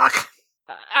 fuck.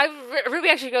 Ruby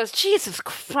actually goes, Jesus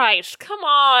Christ, come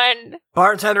on.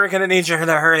 Bartender, gonna need you to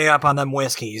hurry up on them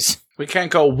whiskeys. We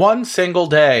can't go one single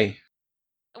day.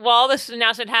 While this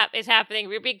announcement is happening,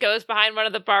 Ruby goes behind one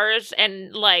of the bars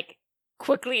and, like,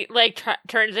 quickly, like,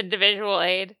 turns into visual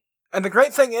aid. And the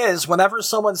great thing is, whenever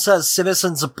someone says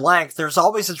citizens of blank, there's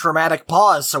always a dramatic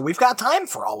pause, so we've got time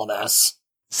for all of this.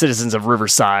 "Citizens of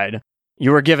Riverside,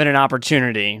 you were given an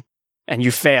opportunity, and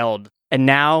you failed, and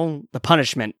now the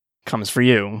punishment comes for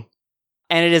you."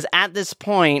 And it is at this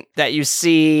point that you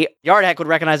see, Yardak would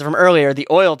recognize it from earlier, the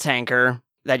oil tanker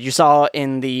that you saw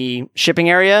in the shipping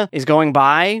area is going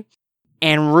by,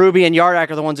 and Ruby and Yardak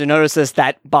are the ones who notice this,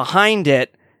 that behind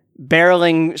it,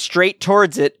 barreling straight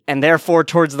towards it, and therefore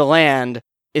towards the land,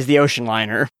 is the ocean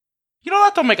liner. You know,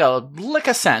 that don't make a lick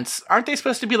of sense. Aren't they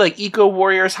supposed to be like eco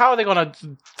warriors? How are they gonna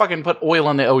fucking put oil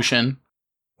in the ocean?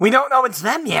 We don't know it's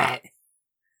them yet.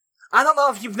 I don't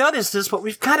know if you've noticed this, but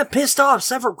we've kind of pissed off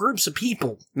several groups of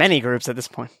people. Many groups at this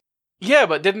point. Yeah,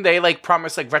 but didn't they like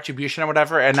promise like retribution or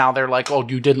whatever, and now they're like, oh,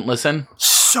 you didn't listen?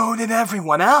 So did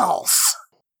everyone else.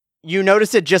 You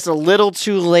notice it just a little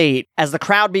too late as the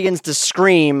crowd begins to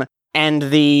scream and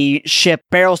the ship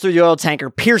barrels through the oil tanker,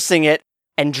 piercing it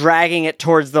and dragging it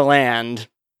towards the land.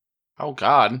 Oh,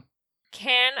 God.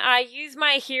 Can I use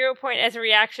my hero point as a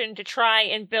reaction to try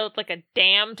and build, like, a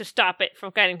dam to stop it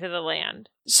from getting to the land?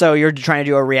 So you're trying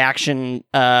to do a reaction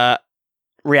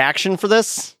for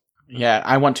this? Yeah,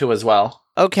 I want to as well.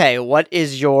 Okay, what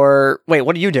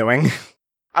are you doing?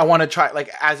 I want to try, like,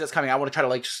 as it's coming, I want to try to,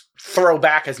 like, just throw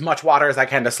back as much water as I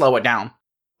can to slow it down.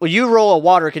 Well, you roll a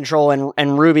water control,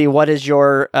 and Ruby, what is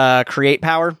your create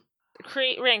power?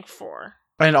 Create rank 4.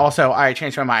 And also, I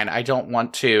changed my mind. I don't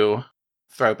want to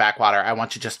throw back water. I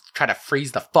want to just try to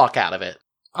freeze the fuck out of it.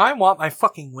 I want my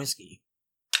fucking whiskey.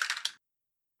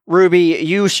 Ruby,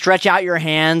 you stretch out your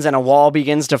hands and a wall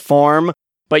begins to form,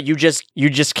 but you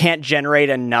just can't generate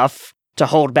enough to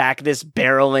hold back this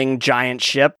barreling giant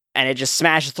ship, and it just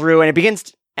smashes through, and it begins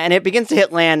to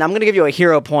hit land. I'm going to give you a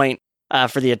hero point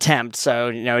for the attempt, so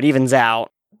it evens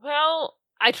out. Well,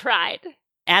 I tried.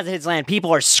 As it hits land,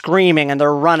 people are screaming and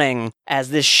they're running as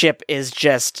this ship is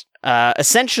just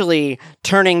essentially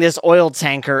turning this oil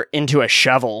tanker into a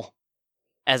shovel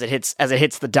as it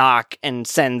hits the dock and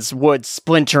sends wood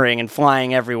splintering and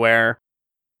flying everywhere.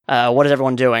 What is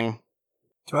everyone doing?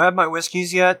 Do I have my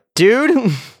whiskeys yet?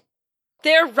 Dude?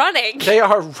 They're running. They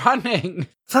are running.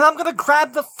 Then I'm gonna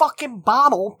grab the fucking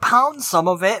bottle, pound some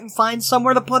of it, and find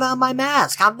somewhere to put on my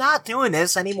mask. I'm not doing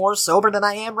this any more sober than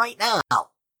I am right now.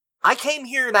 I came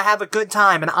here to have a good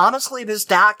time, and honestly, this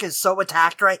dock is so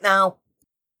attacked right now.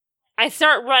 I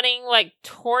start running, like,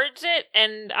 towards it,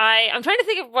 and I'm trying to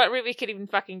think of what Ruby could even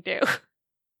fucking do.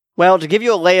 Well, to give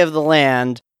you a lay of the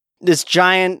land, this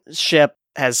giant ship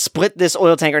has split this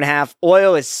oil tanker in half.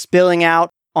 Oil is spilling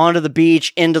out onto the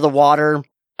beach, into the water.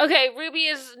 Okay, Ruby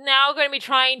is now going to be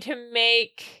trying to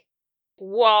make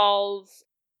walls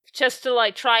just to,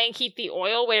 like, try and keep the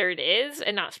oil where it is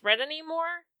and not spread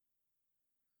anymore.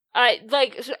 I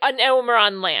know we're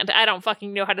on land. I don't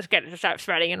fucking know how to get it to stop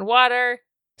spreading in water.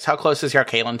 So how close is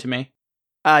Yarkaelin to me?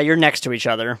 You're next to each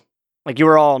other. Like, you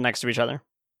were all next to each other.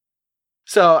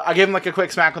 So I give him like a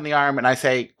quick smack on the arm and I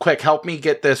say, quick, help me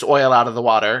get this oil out of the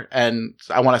water. And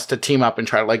I want us to team up and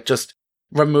try to like just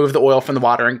remove the oil from the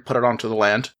water and put it onto the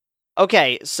land.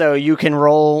 Okay, so you can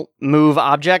roll move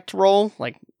object roll,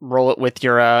 like roll it with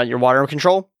your water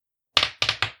control.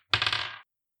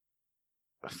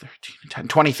 13, 10,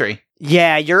 23.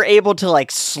 Yeah, you're able to like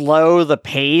slow the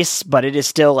pace, but it is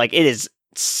still like it is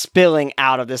spilling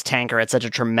out of this tanker at such a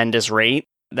tremendous rate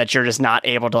that you're just not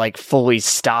able to like fully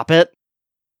stop it.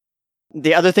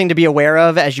 The other thing to be aware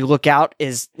of as you look out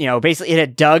is, basically it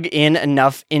had dug in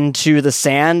enough into the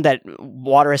sand that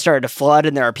water has started to flood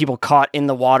and there are people caught in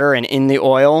the water and in the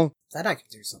oil. That I can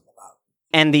do something about.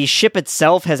 And the ship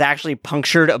itself has actually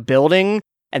punctured a building,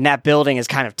 and that building is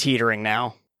kind of teetering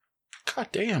now. God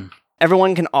damn.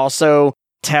 Everyone can also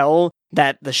tell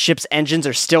that the ship's engines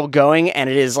are still going, and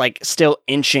it is like still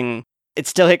inching. It's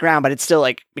still hit ground, but it's still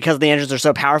like, because the engines are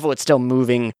so powerful, it's still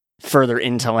moving further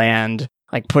into land,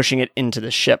 like pushing it into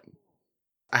the ship.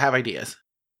 I have ideas.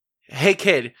 Hey,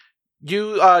 kid,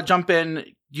 you jump in,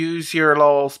 use your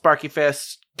little sparky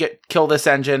fist, kill this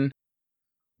engine.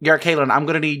 Caitlin, I'm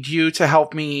going to need you to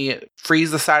help me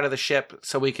freeze the side of the ship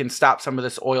so we can stop some of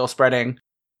this oil spreading.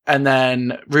 And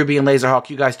then Ruby and Laserhawk,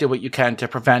 you guys do what you can to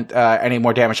prevent any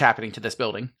more damage happening to this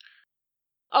building.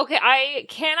 Okay,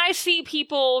 can I see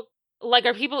people, like,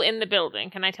 are people in the building?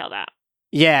 Can I tell that?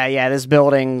 Yeah, this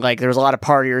building, like, there's a lot of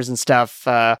partiers and stuff,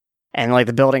 and, like,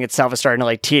 the building itself is starting to,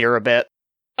 like, teeter a bit.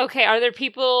 Okay, are there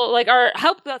people, like,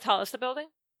 help tell us the building?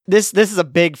 This is a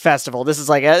big festival. This is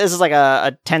like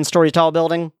a 10-story tall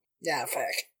building. Yeah, fuck.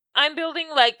 I'm building,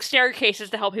 like,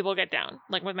 staircases to help people get down,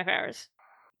 like, with my powers.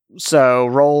 So,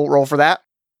 roll for that.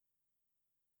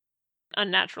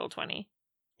 Unnatural 20.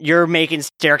 You're making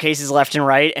staircases left and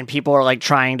right, and people are, like,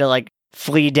 trying to, like,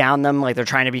 flee down them, like, they're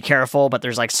trying to be careful, but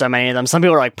there's, like, so many of them. Some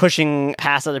people are, like, pushing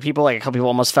past other people, like, a couple people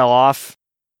almost fell off.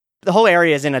 The whole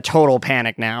area is in a total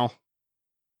panic now.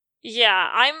 Yeah,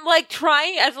 I'm, like,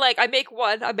 trying as, like, I make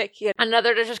one, I make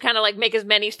another to just kind of, like, make as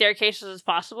many staircases as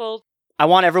possible. I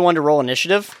want everyone to roll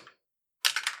initiative.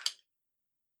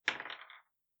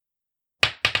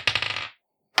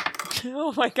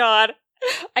 Oh my god.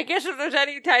 I guess if there's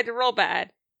any time to roll bad.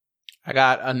 I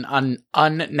got an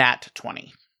unnat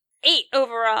 20. 8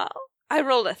 overall. I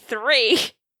rolled a 3.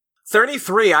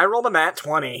 33, I rolled a nat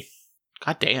 20.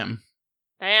 God damn.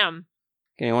 Damn.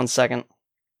 Give me 1 second.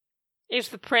 Is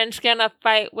the prince gonna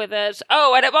fight with us?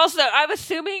 Oh, and I'm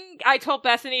assuming I told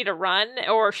Bethany to run,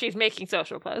 or she's making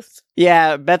social posts.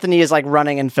 Yeah, Bethany is, like,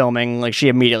 running and filming, like, she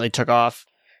immediately took off.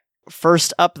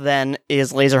 First up, then,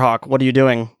 is Laserhawk. What are you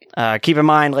doing? Keep in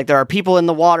mind, like, there are people in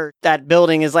the water. That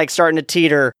building is, like, starting to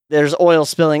teeter. There's oil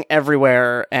spilling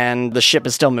everywhere, and the ship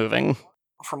is still moving.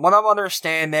 From what I'm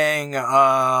understanding,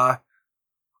 our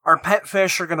pet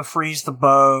fish are gonna freeze the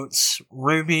boats.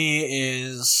 Ruby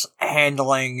is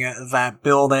handling that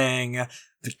building.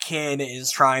 The kid is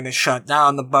trying to shut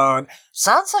down the boat.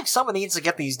 Sounds like someone needs to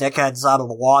get these dickheads out of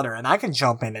the water, and I can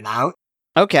jump in and out.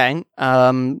 Okay,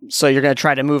 so you're gonna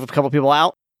try to move a couple people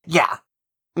out? Yeah.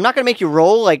 I'm not gonna make you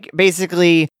roll, like,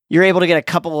 basically, you're able to get a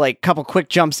couple quick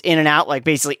jumps in and out, like,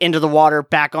 basically into the water,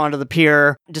 back onto the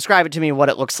pier. Describe it to me what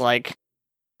it looks like.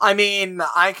 I mean,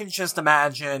 I can just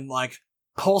imagine, like,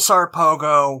 Pulsar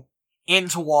Pogo,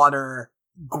 into water,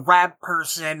 grab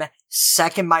person,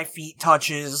 second my feet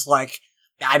touches, like,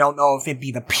 I don't know if it'd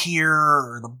be the pier,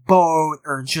 or the boat,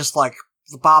 or just, like,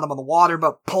 the bottom of the water,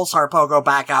 but Pulsar Pogo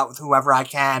back out with whoever I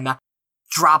can,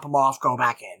 drop them off, go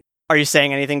back in. Are you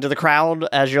saying anything to the crowd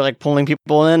as you're, like, pulling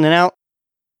people in and out?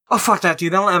 Oh, fuck that,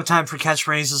 dude. I don't have time for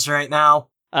catchphrases right now.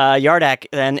 Yardak,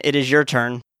 then it is your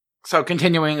turn. So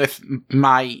continuing with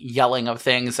my yelling of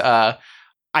things,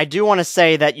 I do want to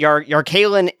say that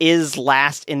Kaelin is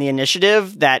last in the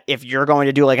initiative, that if you're going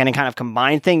to do, like, any kind of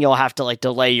combined thing, you'll have to, like,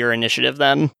 delay your initiative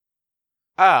then.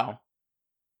 Oh.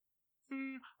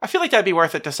 I feel like that'd be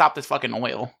worth it to stop this fucking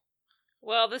oil.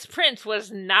 Well, this prince was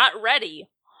not ready.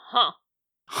 Huh.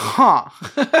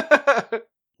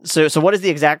 So what is the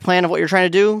exact plan of what you're trying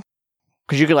to do?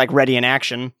 Because you could, like, ready in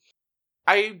action.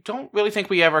 I don't really think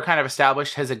we ever kind of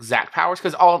established his exact powers,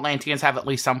 because all Atlanteans have at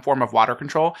least some form of water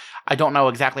control. I don't know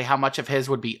exactly how much of his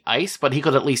would be ice, but he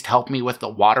could at least help me with the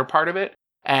water part of it.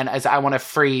 And as I want to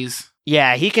freeze...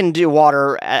 Yeah, he can do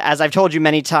water. As I've told you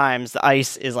many times, the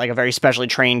ice is, like, a very specially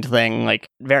trained thing, like,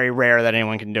 very rare that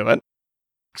anyone can do it.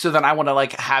 So then I want to,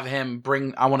 like, have him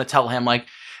I want to tell him, like,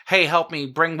 hey, help me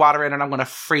bring water in, and I'm going to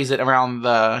freeze it around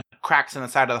the cracks in the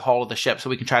side of the hull of the ship so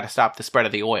we can try to stop the spread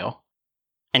of the oil.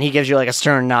 And he gives you, like, a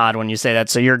stern nod when you say that,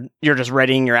 so you're just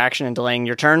readying your action and delaying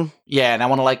your turn? Yeah, and I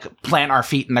want to, like, plant our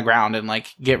feet in the ground and,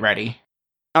 like, get ready.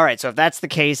 All right, so if that's the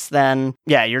case, then,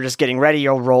 yeah, you're just getting ready.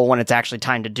 You'll roll when it's actually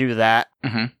time to do that.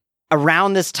 Mm-hmm.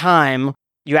 Around this time,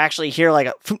 you actually hear, like,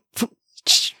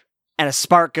 and a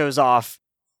spark goes off.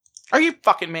 Are you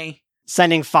fucking me?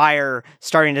 Sending fire,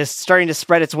 starting to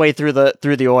spread its way through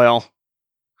the oil.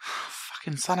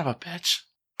 Fucking son of a bitch.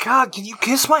 God, can you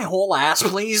kiss my whole ass,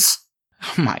 please?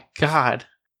 Oh my god.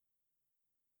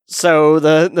 So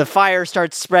the fire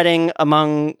starts spreading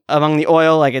among the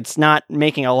oil. Like, it's not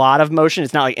making a lot of motion.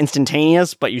 It's not like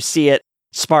instantaneous, but you see it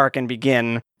spark and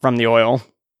begin from the oil.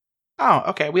 Oh,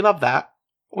 okay. We love that.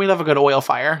 We love a good oil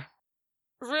fire.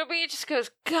 Ruby just goes,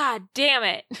 God damn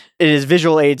it. It is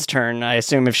Visual Aid's turn, I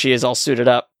assume, if she is all suited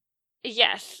up.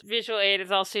 Yes, Visual Aid is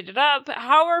all suited up.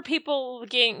 How are people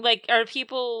getting, are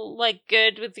people,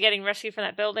 good with getting rescued from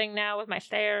that building now with my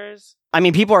stairs? I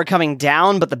mean, people are coming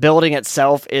down, but the building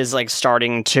itself is,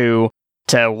 starting to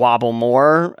wobble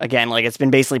more. Again, it's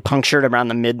been basically punctured around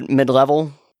the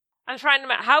mid-level. I'm trying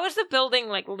to, how is the building,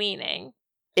 leaning?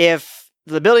 If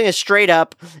the building is straight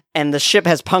up and the ship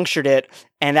has punctured it,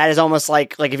 and that is almost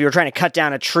like if you were trying to cut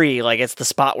down a tree, it's the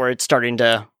spot where it's starting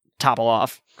to topple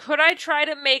off. Could I try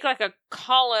to make, a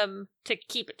column to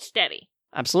keep it steady?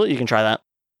 Absolutely, you can try that.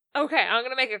 Okay, I'm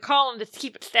gonna make a column to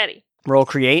keep it steady. Roll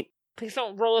Create. Please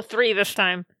don't roll a 3 this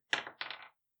time.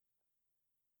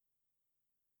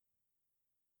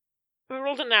 I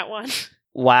rolled in that one.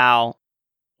 Wow.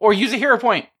 Or use a hero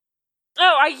point.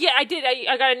 Oh, I did.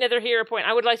 I got another hero point.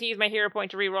 I would like to use my hero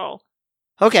point to re-roll.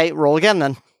 Okay, roll again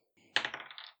then.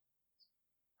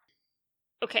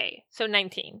 Okay, so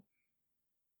 19.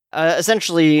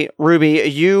 Essentially, Ruby,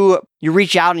 you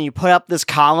reach out and you put up this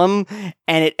column,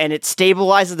 and it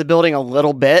stabilizes the building a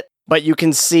little bit, but you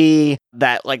can see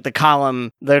that the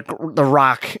column, the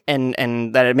rock,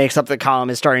 and that it makes up the column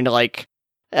is starting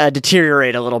to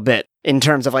deteriorate a little bit in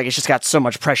terms of it's just got so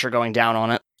much pressure going down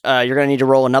on it. You're gonna need to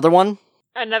roll another one.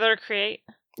 Another create.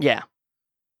 Yeah.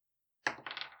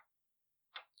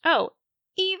 Oh,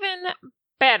 even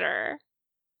better.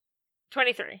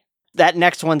 23. That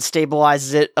next one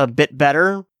stabilizes it a bit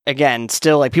better. Again,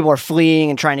 still, people are fleeing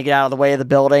and trying to get out of the way of the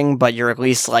building, but you're at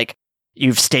least,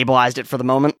 you've stabilized it for the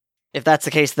moment. If that's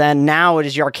the case, then now it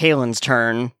is Yarkalin's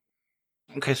turn.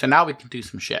 Okay, so now we can do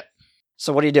some shit.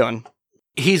 So what are you doing?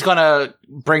 He's gonna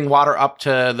bring water up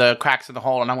to the cracks in the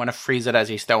hole, and I'm gonna freeze it as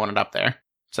he's throwing it up there.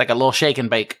 It's like a little shake and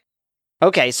bake.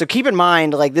 Okay, so keep in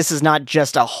mind, this is not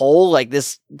just a hole.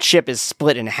 This ship is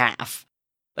split in half.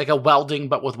 Like a welding,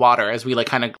 but with water, as we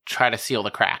kind of try to seal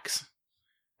the cracks.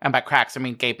 And by cracks, I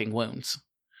mean gaping wounds.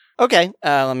 Okay,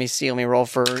 let me see. Let me roll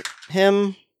for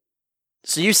him.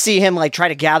 So you see him try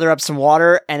to gather up some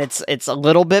water, and it's a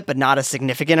little bit, but not a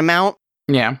significant amount.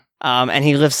 Yeah. And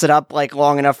he lifts it up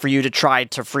long enough for you to try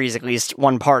to freeze at least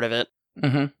one part of it.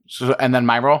 Mm-hmm. So, and then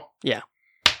my roll? Yeah.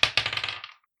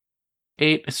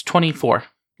 8 is 24.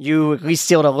 You at least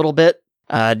sealed a little bit.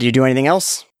 Do you do anything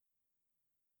else?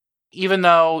 Even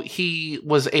though he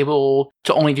was able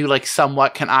to only do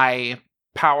somewhat, can I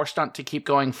power stunt to keep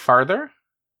going further?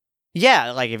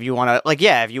 Yeah, if you want to,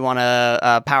 if you want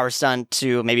to power stunt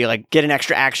to maybe get an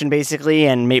extra action basically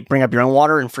and bring up your own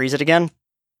water and freeze it again.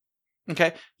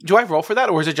 Okay. Do I roll for that,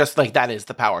 or is it just that is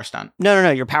the power stunt?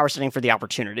 No. You're power stunting for the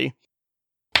opportunity.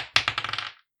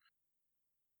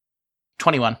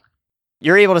 21.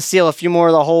 You're able to seal a few more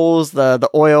of the holes. The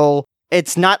oil,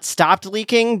 it's not stopped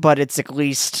leaking, but it's at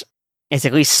least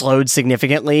slowed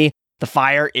significantly. The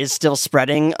fire is still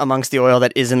spreading amongst the oil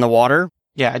that is in the water.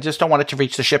 Yeah, I just don't want it to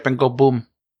reach the ship and go boom.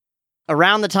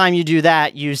 Around the time you do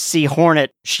that, you see Hornet.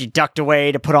 She ducked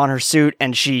away to put on her suit,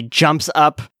 and she jumps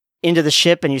up into the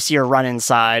ship, and you see her run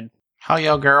inside. Hell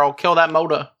yeah, girl. Kill that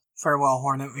motor. Farewell,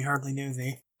 Hornet, we hardly knew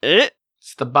thee.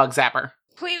 It's the bug zapper.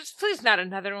 Please not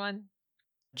another one.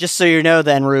 Just so you know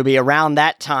then, Ruby, around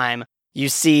that time, you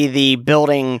see the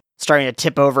building starting to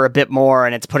tip over a bit more,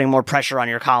 and it's putting more pressure on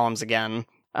your columns again.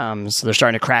 So they're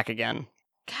starting to crack again.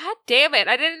 God damn it.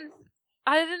 I didn't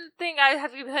think I'd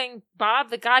have to be playing Bob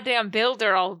the goddamn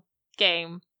Builder all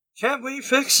game. Can't we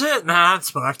fix it? Nah,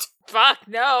 it's fucked. Fuck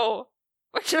no.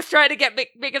 We're just trying to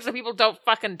make it so people don't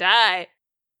fucking die.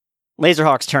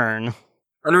 Laserhawk's turn.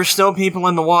 Are there still people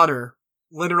in the water?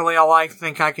 Literally all I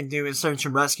think I can do is search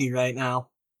and rescue right now.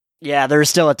 Yeah, there's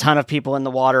still a ton of people in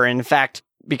the water. In fact,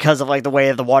 because of the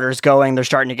way the water is going, they're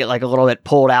starting to get a little bit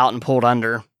pulled out and pulled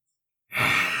under.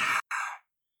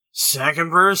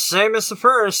 Second verse, same as the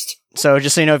first. So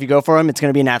just so you know, if you go for him, it's going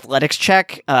to be an athletics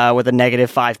check with a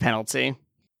 -5 penalty.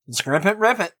 Let's rip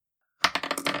it.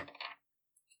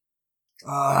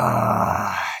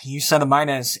 You said a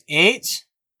 -8?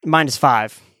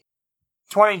 -5.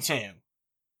 22.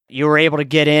 You were able to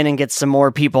get in and get some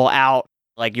more people out.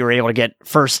 You were able to get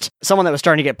first someone that was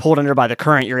starting to get pulled under by the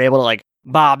current. You're able to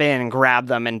bob in and grab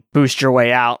them and boost your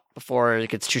way out before it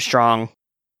gets too strong.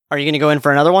 Are you going to go in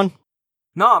for another one?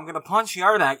 No, I'm going to punch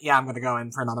Yardak. Yeah, I'm going to go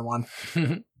in for another one.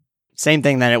 Same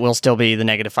thing, then it will still be the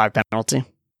 -5 penalty.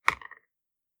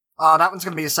 That one's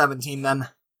going to be a 17 then.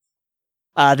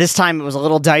 This time it was a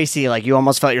little dicey, like you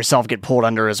almost felt yourself get pulled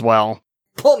under as well.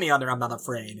 Pull me under, I'm not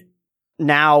afraid.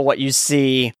 Now what you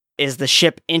see is the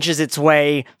ship inches its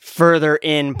way further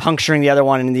in, puncturing the other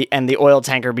one, and the oil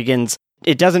tanker begins.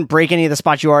 It doesn't break any of the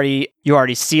spots you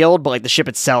already sealed, but like the ship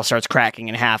itself starts cracking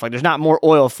in half. Like there's not more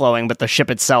oil flowing, but the ship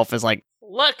itself is like,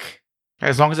 Look,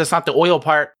 As long as it's not the oil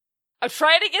part. I'm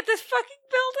trying to get this fucking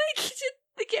building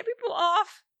to get people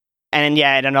off. and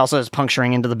yeah, and it also is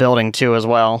puncturing into the building too as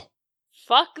well.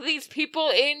 Fuck these people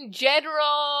in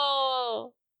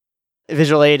general.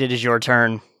 Visual aid, it is your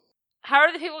turn. How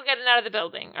are the people getting out of the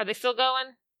building? Are they still going?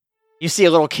 You see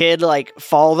a little kid like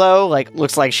fall though, like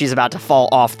looks like she's about to fall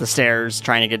off the stairs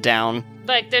trying to get down.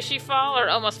 Like, does she fall or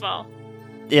almost fall?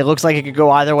 It looks like it could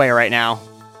go either way right now.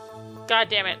 God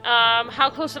damn it. How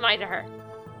close am I to her?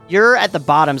 You're at the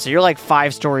bottom, so you're like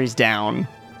 5 stories down.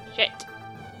 Shit.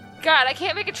 God, I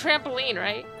can't make a trampoline,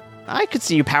 right? I could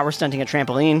see you power stunting a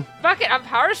trampoline. Fuck it, I'm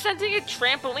power stunting a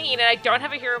trampoline and I don't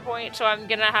have a hero point, so I'm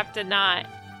gonna have to not.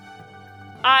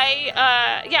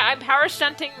 I'm power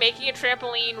stunting making a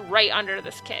trampoline right under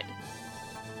this kid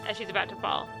as she's about to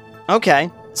fall. Okay.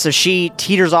 So she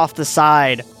teeters off the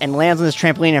side and lands on this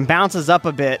trampoline and bounces up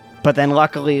a bit, but then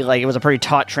luckily, like, it was a pretty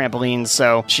taut trampoline,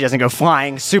 so she doesn't go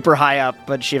flying super high up,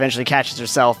 but she eventually catches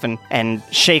herself and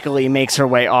shakily makes her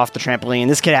way off the trampoline.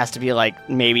 This kid has to be, like,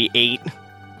 maybe 8.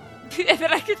 And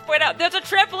then I can point out, there's a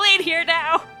trampoline here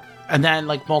now! And then,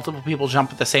 like, multiple people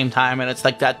jump at the same time, and it's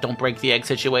like that don't break the egg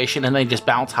situation, and they just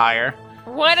bounce higher.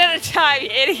 One at a time, you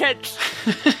idiots!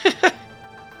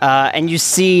 And you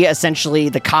see, essentially,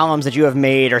 the columns that you have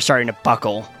made are starting to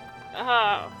buckle.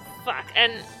 Oh, fuck.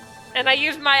 And I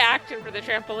used my action for the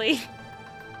trampoline.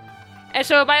 And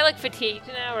so am I, like, fatigued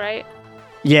now, right?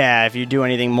 Yeah, if you do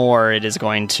anything more, it is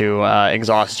going to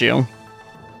exhaust you.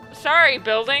 Sorry,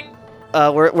 building.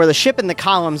 Where the ship and the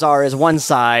columns are is one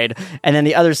side, and then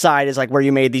the other side is like where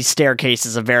you made these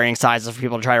staircases of varying sizes for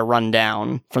people to try to run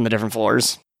down from the different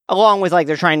floors. Along with, like,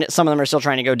 some of them are still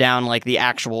trying to go down, like, the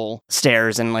actual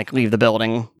stairs and, like, leave the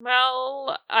building.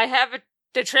 Well, I have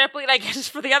the trampoline, I guess,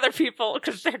 for the other people,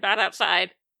 because they're not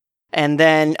outside. And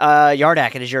then,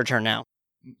 Yardak, it is your turn now.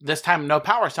 This time, no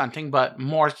power stunting, but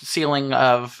more sealing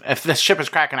of, if this ship is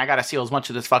cracking, I gotta seal as much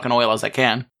of this fucking oil as I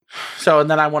can. So,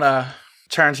 and then I want to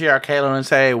turn to Arcalo and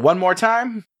say, one more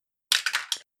time?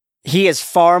 He is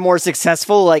far more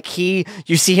successful. Like, you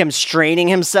see him straining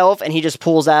himself, and he just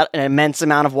pulls out an immense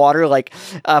amount of water. Like,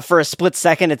 for a split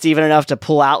second, it's even enough to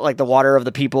pull out, like, the water of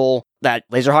the people that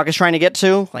Laserhawk is trying to get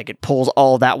to. Like, it pulls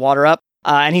all of that water up.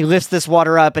 And he lifts this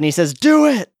water up, and he says, "Do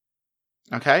it!"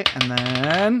 Okay, and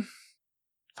then...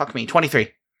 Fuck me,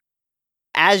 23.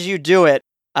 As you do it,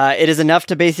 it is enough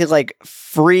to basically, like,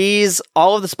 freeze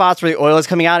all of the spots where the oil is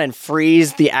coming out and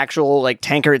freeze the actual, like,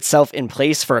 tanker itself in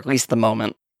place for at least the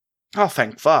moment. Oh,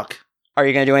 thank fuck. Are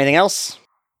you going to do anything else?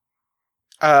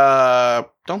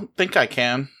 Don't think I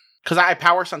can. Because I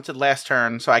power stunted last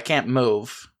turn, so I can't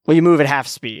move. Well, you move at half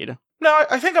speed. No,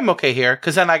 I think I'm okay here.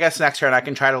 Because then I guess next turn I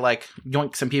can try to, like,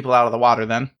 yoink some people out of the water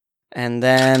then. And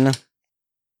then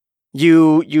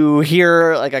you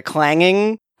hear, like, a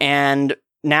clanging, and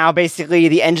now basically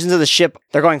the engines of the ship,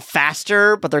 they're going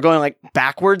faster, but they're going, like,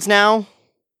 backwards now.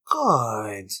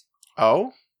 Good.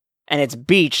 Oh? And it's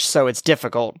beach, so it's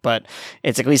difficult, but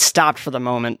it's at least stopped for the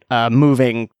moment,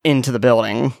 moving into the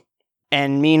building.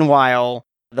 And meanwhile,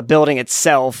 the building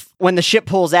itself, when the ship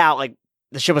pulls out, like,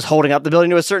 the ship was holding up the building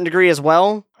to a certain degree as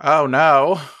well. Oh,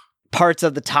 no. Parts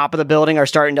of the top of the building are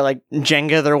starting to, like,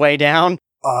 Jenga their way down.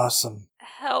 Awesome.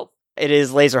 Help. It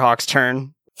is Laserhawk's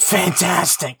turn.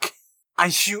 Fantastic. I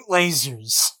shoot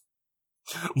lasers.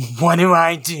 What do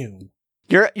I do?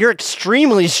 You're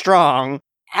extremely strong.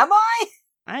 Am I?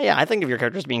 Yeah, I think of your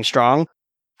character as being strong.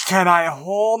 Can I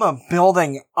hold a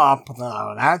building up,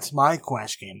 though? That's my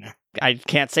question. I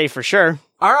can't say for sure.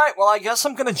 Alright, well, I guess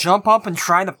I'm gonna jump up and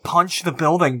try to punch the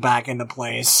building back into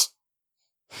place.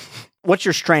 What's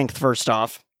your strength, first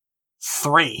off?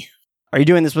 3. Are you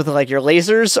doing this with, like, your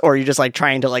lasers, or are you just, like,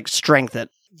 trying to, like, strength it?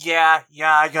 Yeah,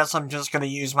 I guess I'm just gonna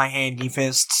use my handy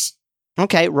fists.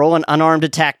 Okay, roll an unarmed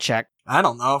attack check. I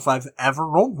don't know if I've ever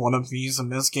rolled one of these in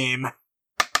this game.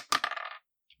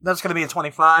 That's gonna be a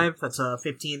 25, that's a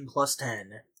 15 plus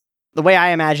 10. The way I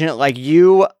imagine it, like,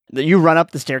 you run up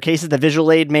the staircases the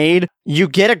visual aid made, you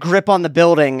get a grip on the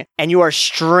building, and you are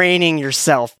straining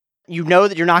yourself. You know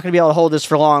that you're not going to be able to hold this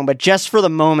for long, but just for the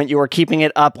moment, you are keeping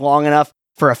it up long enough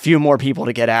for a few more people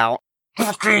to get out.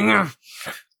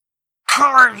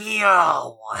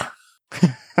 Cardio!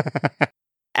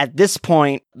 At this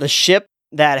point, the ship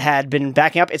that had been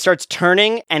backing up, it starts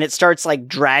turning, and it starts, like,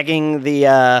 dragging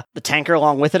the tanker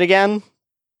along with it again.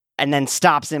 and then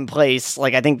stops in place.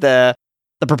 Like, I think the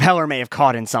propeller may have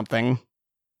caught in something.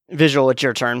 Visual, it's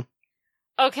your turn.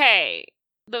 Okay,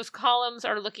 those columns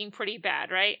are looking pretty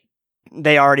bad, right?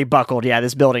 They already buckled. Yeah,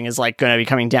 this building is like going to be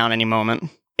coming down any moment.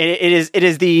 It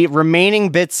is the remaining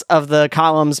bits of the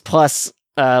columns plus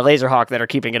Laserhawk that are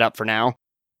keeping it up for now.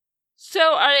 So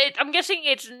I'm guessing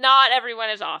it's not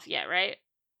everyone is off yet, right?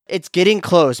 It's getting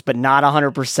close, but not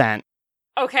 100%.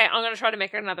 Okay, I'm going to try to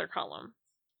make another column.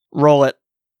 Roll it.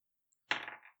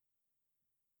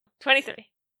 23.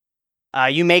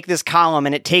 You make this column,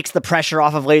 and it takes the pressure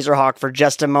off of Laserhawk for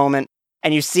just a moment,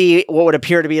 and you see what would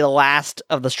appear to be the last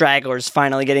of the stragglers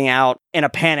finally getting out in a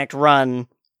panicked run.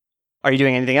 Are you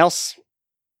doing anything else?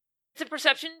 It's a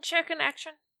perception check in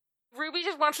action. Ruby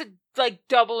just wants to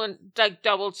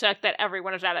double check that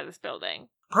everyone is out of this building.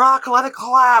 Brock, let it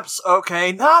collapse.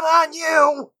 Okay, not on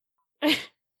you.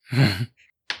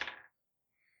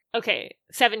 Okay,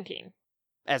 17.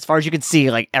 As far as you can see,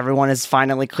 like, everyone has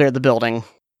finally cleared the building.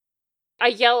 I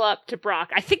yell up to Brock,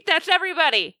 I think that's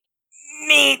everybody!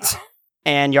 Neat.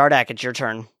 And Yardak, it's your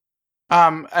turn.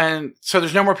 And so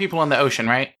there's no more people in the ocean,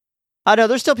 right? No,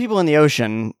 there's still people in the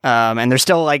ocean, and there's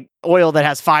still, like, oil that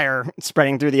has fire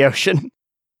spreading through the ocean.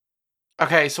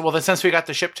 Okay, so well then since we got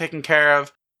the ship taken care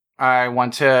of, I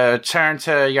want to turn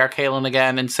to Yarkalen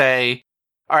again and say,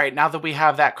 alright, now that we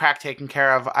have that crack taken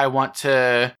care of, I want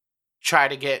to try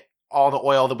to get all the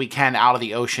oil that we can out of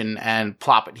the ocean and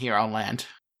plop it here on land.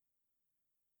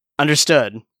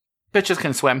 Understood. Bitches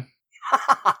can swim.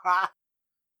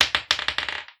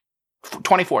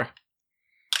 24.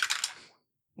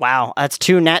 Wow, that's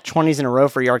 2 nat 20s in a row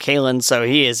for Yarkalen, so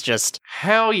he is just...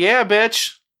 Hell yeah,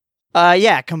 bitch.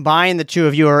 Yeah, combined, the two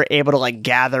of you are able to, like,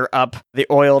 gather up the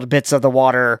oiled bits of the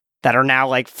water that are now,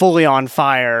 like, fully on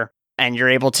fire, and you're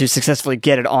able to successfully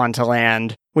get it onto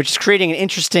land, which is creating an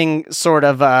interesting sort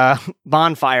of,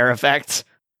 bonfire effect.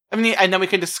 I mean, and then we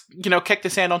can just, kick the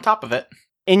sand on top of it.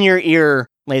 In your ear,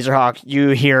 Laserhawk, you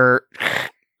hear...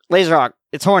 Laserhawk,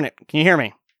 it's Hornet, can you hear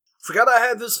me? Forgot I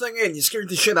had this thing in. You scared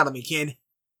the shit out of me, kid.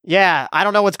 Yeah, I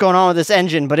don't know what's going on with this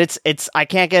engine, but it's I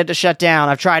can't get it to shut down.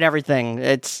 I've tried everything.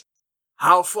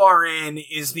 How far in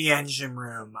is the engine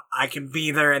room? I can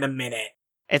be there in a minute.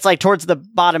 It's like towards the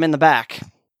bottom in the back.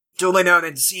 Duly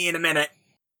noted. See you in a minute.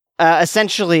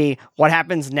 Essentially, what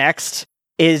happens next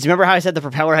is, remember how I said the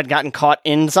propeller had gotten caught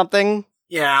in something?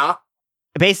 Yeah.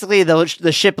 Basically,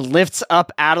 the ship lifts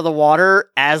up out of the water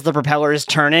as the propeller is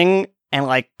turning, and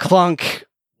like clunk.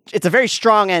 It's a very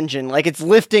strong engine. Like, it's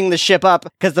lifting the ship up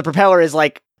because the propeller is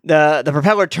like the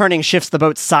propeller turning shifts the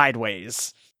boat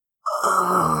sideways.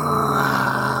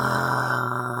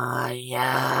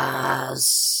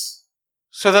 Yes.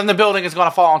 So then the building is going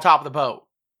to fall on top of the boat.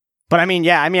 But I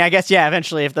guess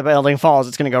eventually if the building falls,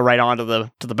 it's going to go right onto the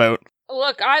boat.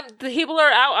 Look, the people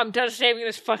are out. I'm done saving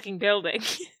this fucking building.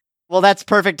 Well, that's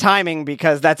perfect timing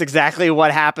because that's exactly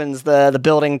what happens. The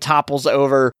building topples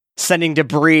over, sending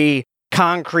debris,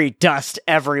 concrete, dust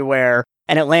everywhere,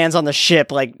 and it lands on the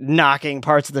ship, like knocking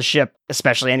parts of the ship,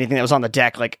 especially anything that was on the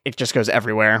deck, like it just goes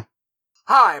everywhere.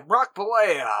 Hi, Brock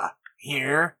Balea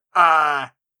here.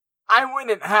 I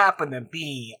wouldn't happen to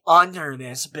be under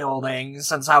this building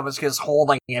since I was just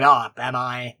holding it up, am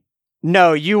I?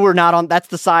 No, you were not on. That's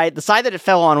the side that it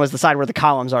fell on was the side where the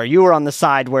columns are. You were on the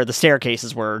side where the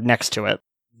staircases were next to it.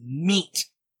 Neat.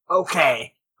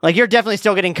 Okay. Like, you're definitely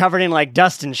still getting covered in, like,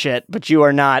 dust and shit, but you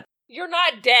are not. You're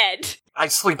not dead. I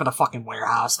sleep in a fucking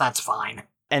warehouse, that's fine.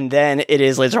 And then it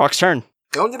is Laserhawk's turn.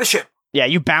 Go into the ship. Yeah,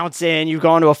 you bounce in, you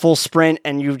go into a full sprint,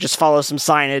 and you just follow some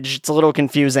signage. It's a little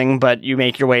confusing, but you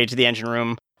make your way to the engine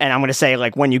room. And I'm going to say,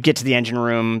 like, when you get to the engine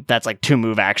room, that's, like, 2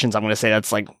 move actions. I'm going to say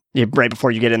that's, like, right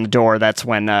before you get in the door, that's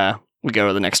when we go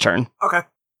to the next turn. Okay.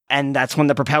 And that's when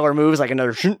the propeller moves, like,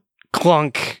 another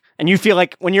clunk. And you feel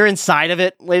like, when you're inside of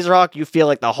it, Laserhawk, you feel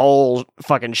like the whole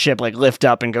fucking ship, like, lift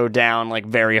up and go down, like,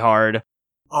 very hard.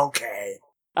 Okay.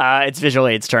 It's Visual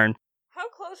Aid's turn. How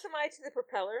close am I to the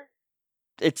propeller?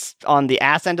 It's on the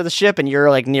ass end of the ship, and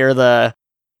you're, like, near the...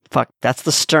 Fuck, that's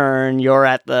the stern. You're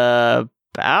at the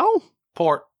bow?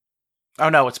 Port. Oh,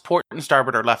 no, it's port and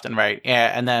starboard or left and right.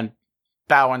 Yeah, and then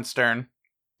bow and stern.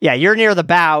 Yeah, you're near the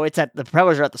bow. The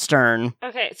propellers are at the stern.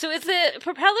 Okay, so is the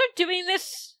propeller doing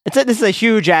this? This is a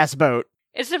huge-ass boat.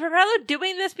 Is the propeller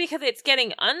doing this because it's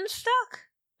getting unstuck?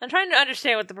 I'm trying to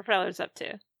understand what the propeller's up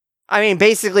to. I mean,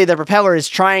 basically, the propeller is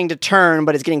trying to turn,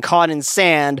 but it's getting caught in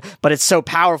sand, but it's so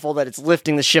powerful that it's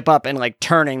lifting the ship up and, like,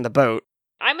 turning the boat.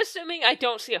 I'm assuming I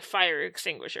don't see a fire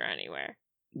extinguisher anywhere.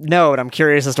 No, and I'm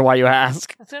curious as to why you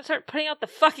ask. I was gonna start putting out the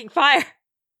fucking fire.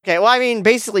 Okay, well, I mean,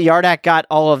 basically, Yardak got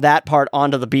all of that part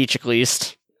onto the beach, at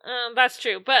least. That's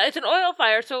true. But it's an oil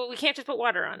fire, so we can't just put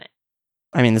water on it.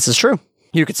 I mean, this is true.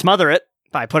 You could smother it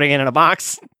by putting it in a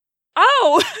box.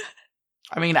 Oh!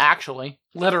 I mean, actually,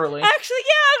 literally. Actually,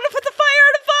 yeah, I'm gonna put the fire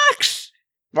in a box!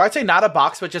 Well, I'd say not a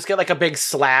box, but just get like a big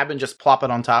slab and just plop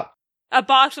it on top. A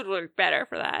box would work better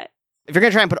for that. If you're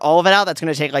going to try and put all of it out, that's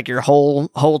going to take like your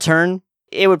whole turn.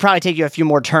 It would probably take you a few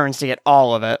more turns to get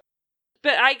all of it.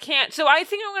 But I can't. So I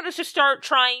think I'm going to just start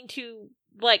trying to,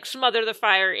 like, smother the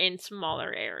fire in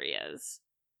smaller areas.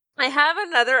 I have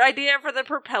another idea for the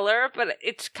propeller, but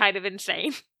it's kind of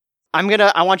insane. I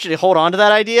want you to hold on to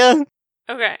that idea.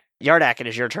 Okay. Yardak, it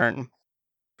is your turn.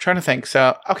 Trying to think.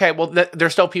 So, okay, well,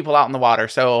 there's still people out in the water,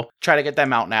 so try to get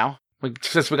them out now.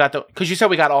 Because you said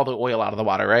we got all the oil out of the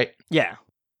water, right? Yeah.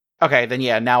 Okay, then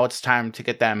yeah, now it's time to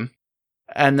get them.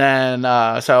 And then,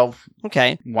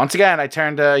 Okay. once again, I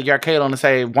turn to Yarkalen and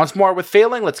say, once more with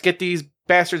feeling, let's get these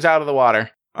bastards out of the water.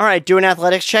 All right, do an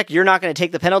athletics check. You're not going to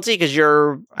take the penalty because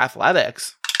you're...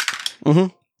 Athletics?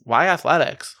 Mm-hmm. Why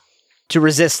athletics? To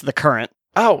resist the current.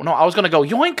 Oh, no, I was going to go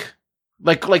yoink.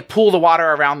 Like pull the water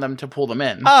around them to pull them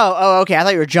in. Oh, okay. I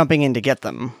thought you were jumping in to get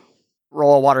them.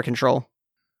 Roll a water control.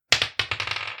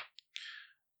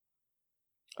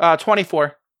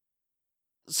 24.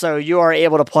 So you are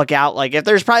able to pluck out, like, if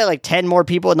there's probably like 10 more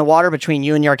people in the water between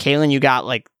you and Yarkalen, you got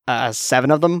like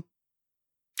 7 of them.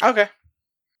 Okay.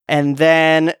 And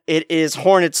then it is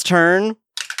Hornet's turn.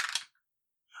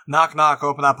 Knock, knock,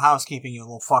 open up housekeeping, you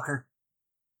little fucker.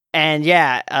 And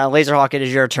yeah, Laserhawk, it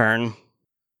is your turn.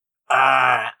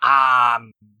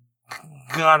 I'm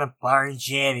gonna barge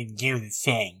in and do the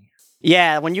thing.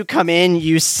 Yeah, when you come in,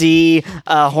 you see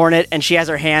Hornet, and she has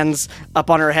her hands up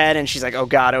on her head, and she's like, "Oh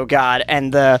god, oh god!"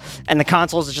 And the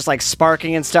consoles is just like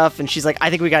sparking and stuff, and she's like, "I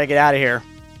think we got to get out of here."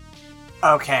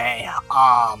 Okay,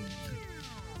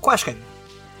 question.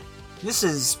 This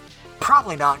is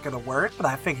probably not gonna work, but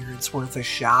I figure it's worth a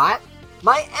shot.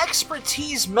 My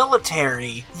expertise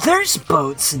military. There's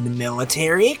boats in the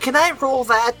military. Can I roll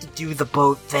that to do the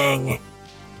boat thing?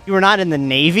 You were not in the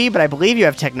Navy, but I believe you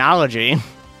have technology.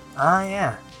 Oh,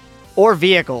 yeah. Or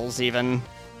vehicles, even.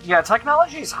 Yeah,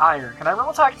 technology's higher. Can I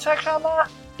roll a tech check on that?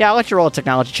 Yeah, I'll let you roll a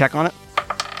technology check on it.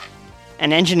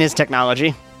 An engine is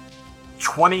technology.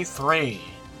 23.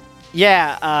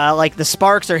 Yeah, like the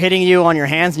sparks are hitting you on your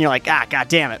hands, and you're like, god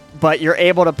damn it. But you're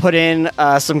able to put in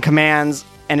some commands,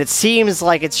 and it seems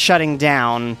like it's shutting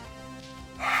down.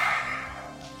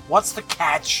 What's the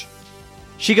catch?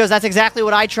 She goes, that's exactly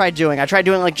what I tried doing. I tried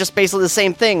doing, like, just basically the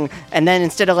same thing, and then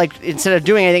instead of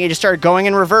doing anything, it just started going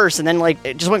in reverse, and then, like,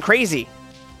 it just went crazy.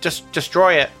 Just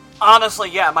destroy it.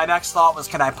 Honestly, yeah, my next thought was,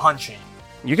 can I punch it?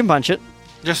 You can punch it.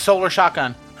 Just solar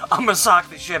shotgun. I'm gonna sock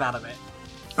the shit out of it.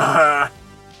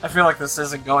 I feel like this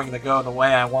isn't going to go the way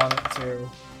I want it to.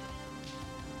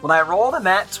 When I rolled a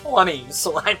nat 20,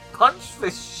 so I punched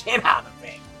the shit out of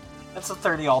it. That's a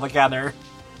 30 altogether.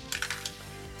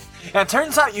 And it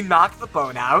turns out you knock the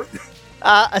boat out.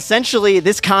 Essentially,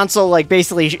 this console, like,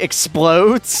 basically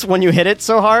explodes when you hit it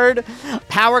so hard.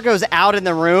 Power goes out in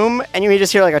the room, and you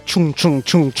just hear, like, a chung, chung,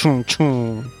 chung, chung,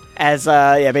 chung. As,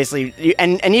 basically,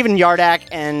 and even Yardak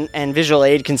and Visual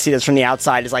Aid can see this from the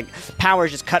outside. It's like, power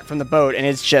is just cut from the boat, and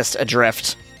it's just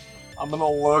adrift. I'm gonna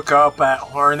look up at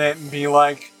Hornet and be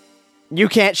like...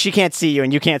 She can't see you,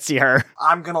 and you can't see her.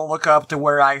 I'm gonna look up to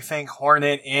where I think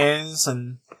Hornet is,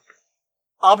 and...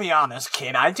 I'll be honest,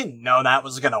 kid, I didn't know that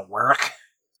was gonna work.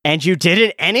 And you did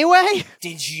it anyway?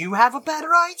 Did you have a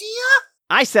better idea?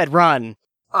 I said run.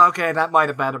 Okay, that might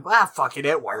have been fuck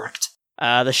it worked.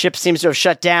 The ship seems to have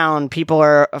shut down. People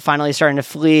are finally starting to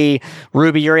flee.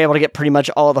 Ruby, you're able to get pretty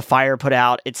much all of the fire put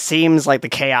out. It seems like the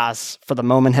chaos for the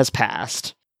moment has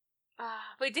passed.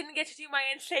 We didn't get to do my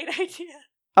insane idea.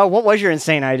 Oh, what was your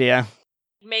insane idea?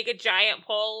 Make a giant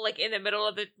pole, like, in the middle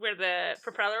of where the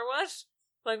propeller was.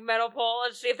 Like, metal pole,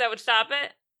 and see if that would stop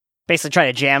it. Basically try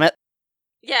to jam it.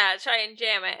 Yeah, try and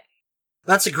jam it.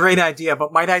 That's a great idea,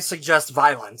 but might I suggest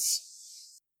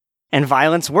violence? And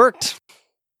violence worked.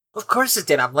 Of course it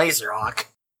did, I'm Laserhawk.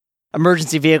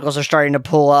 Emergency vehicles are starting to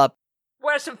pull up.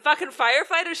 What, some fucking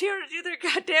firefighters here to do their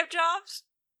goddamn jobs?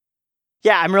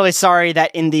 Yeah, I'm really sorry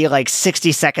that in the,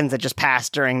 60 seconds that just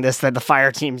passed during this, that the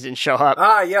fire teams didn't show up.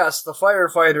 Ah, yes, the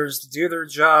firefighters do their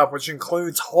job, which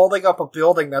includes holding up a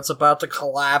building that's about to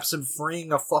collapse and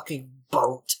freeing a fucking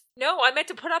boat. No, I meant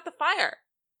to put out the fire.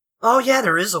 Oh yeah,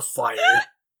 there is a fire.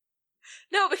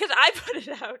 No, because I put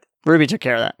it out. Ruby took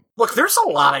care of that. Look, there's a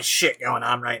lot of shit going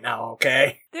on right now,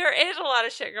 okay? There is a lot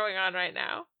of shit going on right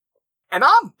now. And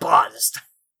I'm buzzed.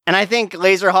 And I think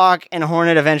Laserhawk and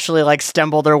Hornet eventually,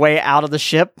 stumble their way out of the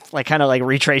ship. Kind of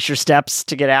retrace your steps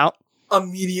to get out.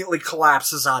 Immediately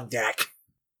collapses on deck.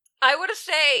 I would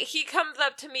say he comes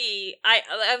up to me.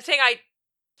 I'm saying I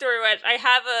threw it. I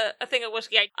have a thing of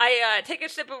whiskey. I take a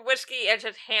sip of whiskey and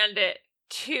just hand it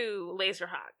to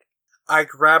Laserhawk. I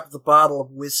grab the bottle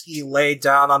of whiskey, lay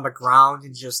down on the ground,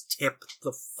 and just tip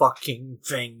the fucking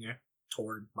thing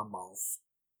toward my mouth.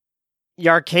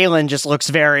 Yarkalen just looks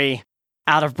very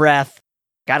out of breath.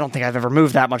 I don't think I've ever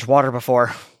moved that much water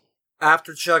before.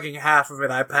 After chugging half of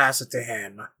it, I pass it to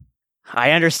him.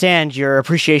 I understand your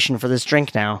appreciation for this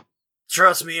drink now.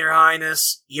 Trust me, Your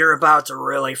Highness, you're about to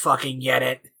really fucking get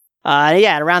it.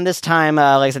 Yeah, around this time,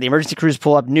 like I said, the emergency crews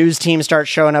pull up, news teams start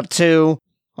showing up too.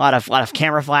 A lot of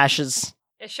camera flashes.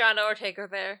 Is Shauna Ortega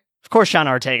there? Of course, Shauna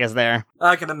Ortega's there.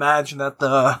 I can imagine that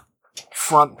the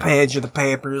front page of the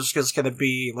paper is just gonna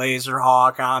be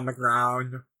Laserhawk on the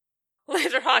ground.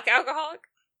 Laserhawk alcoholic?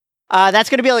 That's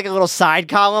gonna be like a little side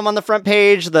column on the front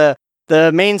page. The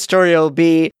main story will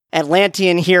be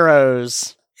Atlantean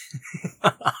heroes.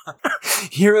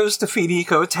 Heroes defeat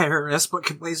eco-terrorists, but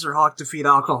can Laserhawk defeat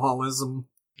alcoholism?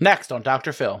 Next on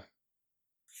Dr. Phil.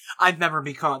 I'd never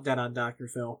be caught dead on Dr.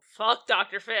 Phil. Fuck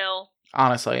Dr. Phil.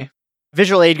 Honestly.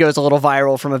 Visual aid goes a little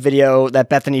viral from a video that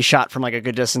Bethany shot from like a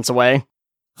good distance away.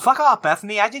 Fuck off,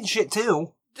 Bethany, I did shit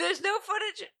too. There's no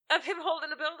footage of him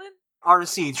holding a building?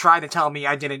 RC, try to tell me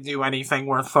I didn't do anything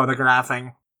worth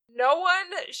photographing. No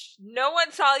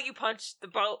one saw you punch the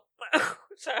boat.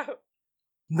 So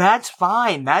That's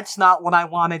fine. That's not what I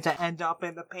wanted to end up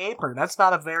in the paper. That's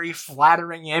not a very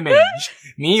flattering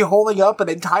image. Me holding up an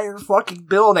entire fucking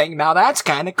building, now that's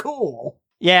kinda cool.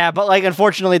 Yeah, but like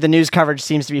unfortunately the news coverage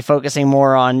seems to be focusing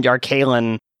more on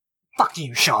Yarkalen. Fuck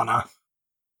you, Shauna.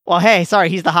 Well, hey, sorry,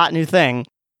 he's the hot new thing.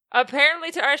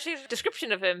 apparently, to RC's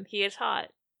description of him, he is hot.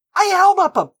 I held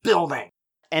up a building.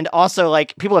 And also,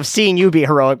 like, people have seen you be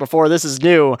heroic before, this is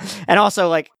new. And also,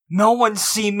 like... No one's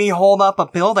seen me hold up a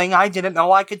building. I didn't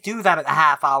know I could do that a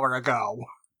half hour ago.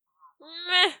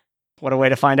 Meh. What a way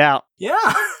to find out.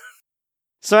 Yeah.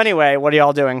 So anyway, what are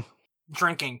y'all doing?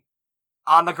 Drinking.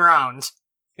 On the ground.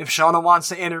 If Shauna wants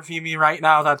to interview me right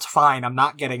now, that's fine. I'm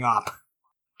not getting up.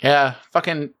 Yeah,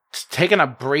 fucking taking a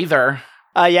breather.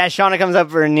 Yeah, Shauna comes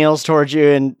up and kneels towards you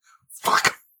and...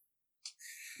 Fuck.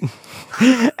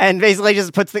 and basically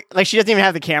just puts the... Like, she doesn't even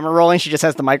have the camera rolling, she just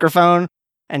has the microphone.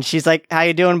 And she's like, how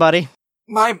you doing, buddy?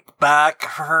 My back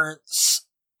hurts.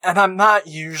 And I'm not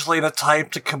usually the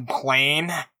type to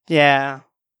complain. Yeah.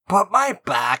 But my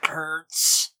back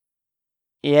hurts.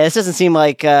 Yeah, this doesn't seem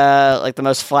like the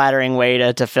most flattering way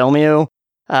to film you.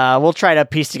 We'll try to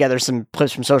piece together some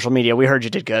clips from social media. We heard you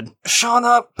did good.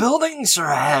 Shauna, buildings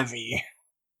are heavy.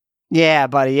 Yeah,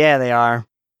 buddy, yeah, they are.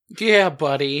 Yeah,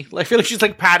 buddy. I feel like she's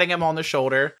like patting him on the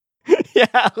shoulder. Yeah,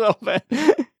 a little bit.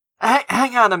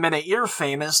 Hang on a minute, you're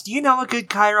famous. Do you know a good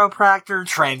chiropractor?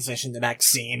 Transition to next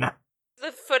scene.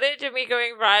 The footage of me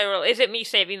going viral, is it me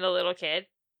saving the little kid?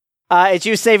 It's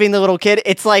you saving the little kid.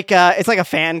 It's like a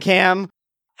fan cam.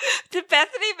 Did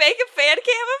Bethany make a fan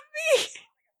cam of me?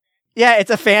 Yeah, it's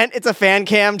a fan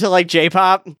cam to like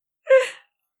J-pop.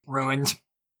 Ruined.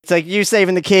 It's like you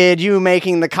saving the kid, you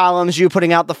making the columns, you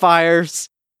putting out the fires.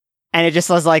 And it just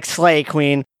says like Slay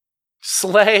Queen.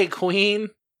 Slay, queen.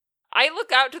 I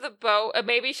look out to the boat, and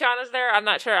maybe Shauna's there, I'm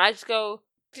not sure. I just go,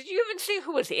 did you even see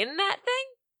who was in that thing?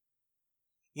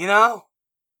 You know,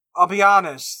 I'll be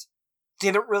honest.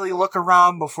 Didn't really look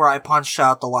around before I punched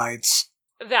out the lights.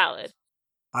 Valid.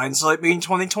 Hindsight being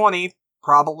 2020,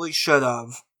 probably should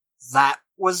have. That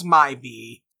was my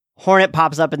B. Hornet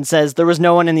pops up and says, there was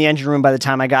no one in the engine room by the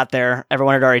time I got there.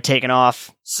 Everyone had already taken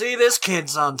off. See, this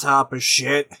kid's on top of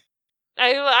shit.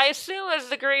 I assume as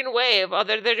the Green Wave,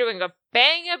 although they're doing a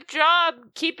bang-up job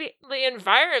keeping the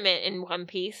environment in one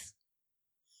piece.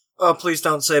 Oh, please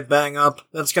don't say bang up.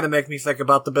 That's gonna make me think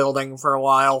about the building for a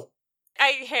while.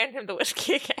 I hand him the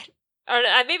whiskey again. Or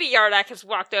maybe Yardak has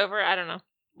walked over, I don't know.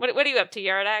 What are you up to,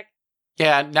 Yardak?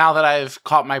 Yeah, now that I've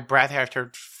caught my breath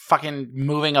after fucking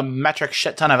moving a metric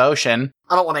shit ton of ocean.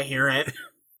 I don't want to hear it.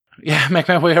 Yeah, make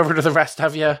my way over to the rest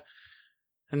of you.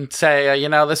 And say,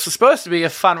 this was supposed to be a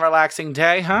fun, relaxing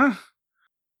day, huh?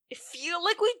 I feel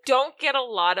like we don't get a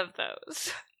lot of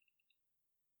those.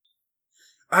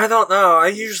 I don't know. I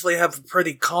usually have a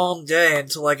pretty calm day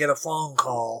until I get a phone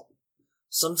call.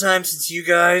 Sometimes it's you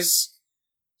guys.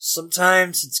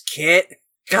 Sometimes it's Kit.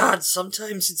 God,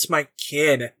 sometimes it's my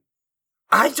kid.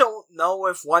 I don't know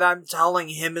if what I'm telling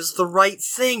him is the right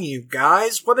thing, you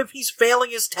guys. What if he's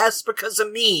failing his test because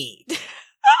of me?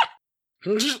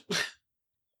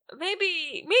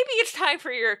 Maybe it's time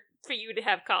for you to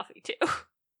have coffee too.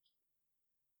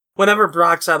 Whenever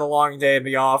Brock's had a long day in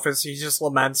the office, he just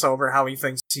laments over how he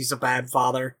thinks he's a bad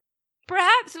father.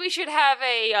 Perhaps we should have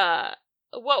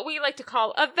what we like to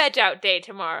call a veg out day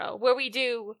tomorrow, where we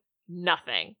do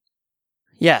nothing.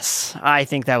 Yes, I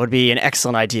think that would be an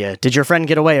excellent idea. Did your friend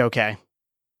get away okay?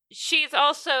 She's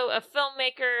also a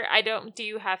filmmaker. Do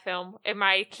you have film? Am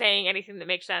I saying anything that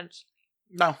makes sense?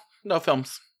 No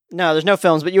films. No, there's no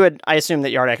films, but I assume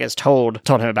that Yardek has told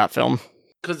him about film.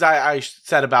 Because I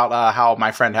said about how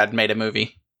my friend had made a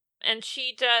movie. And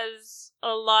she does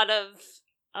a lot of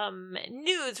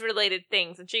news-related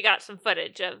things, and she got some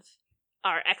footage of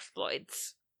our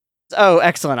exploits. Oh,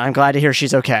 excellent. I'm glad to hear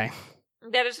she's okay.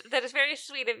 That is very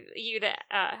sweet of you to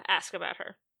ask about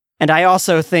her. And I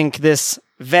also think this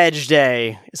Veg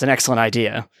Day is an excellent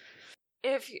idea.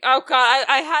 Oh god,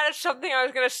 I had something I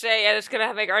was going to say, and it's going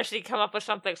to make RC come up with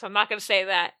something, so I'm not going to say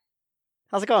that.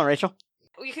 How's it going, Rachel?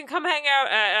 You can come hang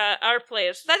out at our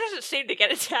place. That doesn't seem to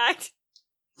get attacked.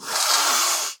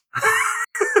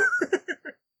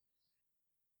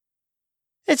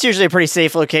 It's usually a pretty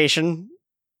safe location.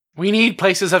 We need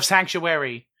places of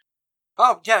sanctuary.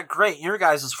 Oh, yeah, great. Your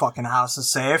guys' fucking house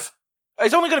is safe.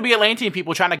 It's only going to be Atlantean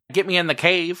people trying to get me in the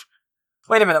cave.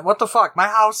 Wait a minute, what the fuck? My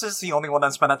house is the only one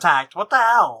that's been attacked. What the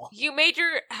hell? You made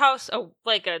your house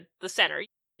the center.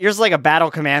 Yours is like a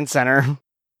battle command center.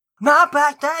 Not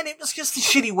back then, it was just a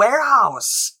shitty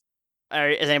warehouse.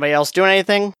 Is anybody else doing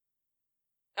anything?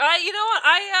 You know what?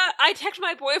 I text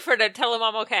my boyfriend to tell him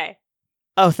I'm okay.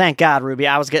 Oh, thank God, Ruby.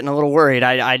 I was getting a little worried.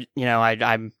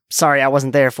 I'm sorry I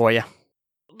wasn't there for you.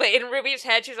 But in Ruby's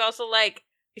head, she's also like,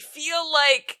 I feel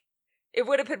like it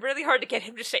would have been really hard to get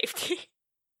him to safety.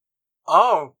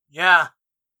 Oh, yeah.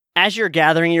 As you're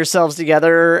gathering yourselves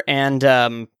together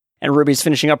and Ruby's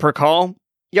finishing up her call,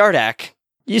 Yardak,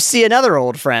 you see another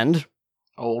old friend.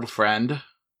 Old friend?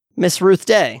 Miss Ruth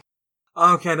Day.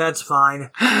 Okay, that's fine.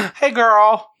 Hey,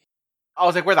 girl. I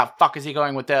was like, where the fuck is he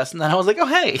going with this? And then I was like, oh,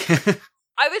 hey.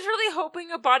 I was really hoping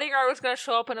a bodyguard was going to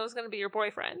show up and it was going to be your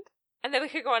boyfriend. And then we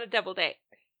could go on a double date.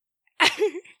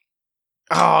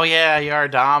 Oh, yeah,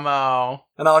 Yardamo.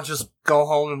 And I'll just go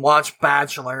home and watch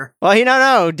Bachelor. Well,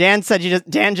 no. Dan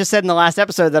just said in the last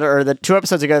episode or the 2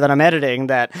 episodes ago that I'm editing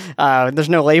that there's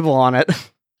no label on it.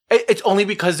 It's only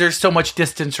because there's so much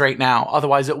distance right now.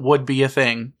 Otherwise, it would be a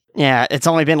thing. Yeah, it's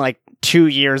only been like 2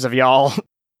 years of y'all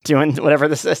doing whatever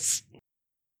this is.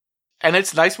 And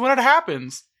it's nice when it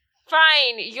happens.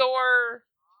 Fine,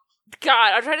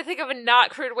 God, I'm trying to think of a not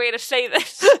crude way to say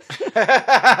this.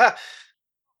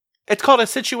 It's called a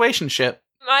situationship.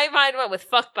 My mind went with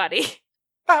fuck buddy.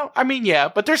 Oh, I mean, yeah,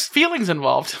 but there's feelings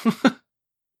involved.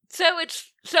 So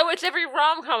it's every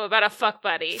rom-com about a fuck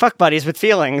buddy. Fuck buddies with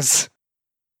feelings.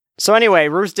 So anyway,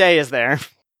 Ruth Day is there.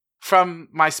 From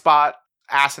my spot,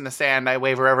 ass in the sand, I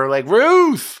wave her over like,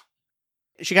 Ruth!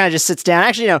 She kind of just sits down.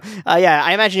 Actually,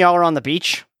 I imagine y'all are on the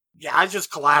beach. Yeah, I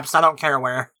just collapsed. I don't care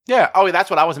where. Yeah, that's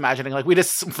what I was imagining. Like, we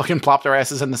just fucking plopped our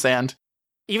asses in the sand.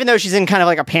 Even though she's in kind of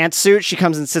like a pantsuit, she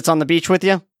comes and sits on the beach with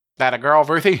you. That a girl,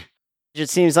 Ruthie? It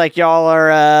seems like y'all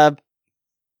are,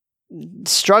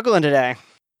 struggling today.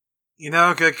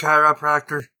 Good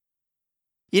chiropractor.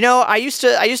 I used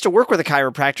to work with a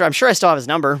chiropractor. I'm sure I still have his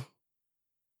number.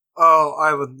 Oh,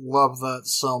 I would love that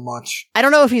so much. I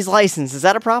don't know if he's licensed. Is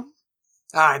that a problem?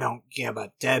 I don't give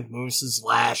a dead moose's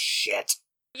last shit.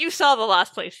 You saw the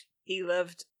last place he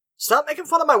lived. Stop making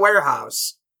fun of my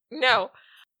warehouse. No.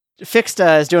 Fixed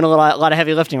is doing a lot of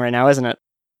heavy lifting right now, isn't it?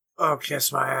 Oh,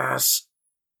 kiss my ass.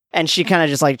 And she kind of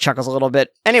just like chuckles a little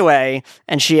bit. Anyway,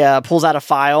 and she pulls out a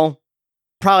file.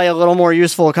 Probably a little more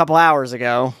useful a couple hours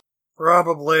ago.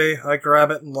 Probably. I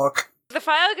grab it and look. Is the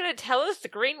file going to tell us the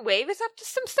Green Wave is up to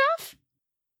some stuff?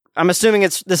 I'm assuming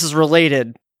this is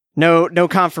related. No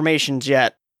confirmations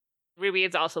yet. Ruby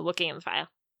is also looking in the file.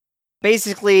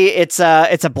 Basically, it's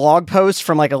a blog post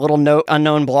from like a little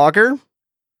unknown blogger,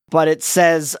 but it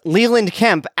says Leland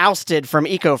Kemp ousted from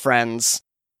EcoFriends.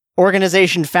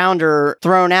 Organization founder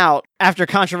thrown out after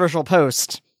controversial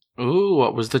post. Ooh,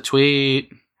 what was the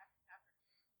tweet?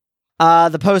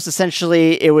 The post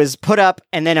essentially, it was put up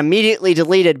and then immediately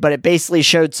deleted, but it basically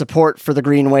showed support for the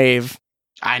Green Wave.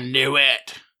 I knew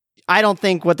it. I don't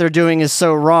think what they're doing is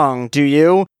so wrong, do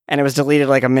you? And it was deleted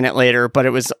like a minute later, but it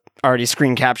was already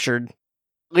screen captured,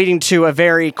 leading to a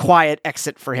very quiet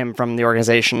exit for him from the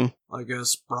organization. I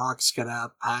guess Brock's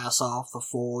gonna pass off the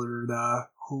folder to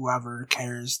whoever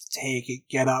cares to take it,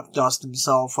 get up, dust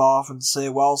himself off, and say,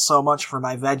 well, so much for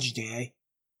my veg day.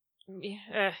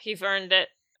 You've earned it.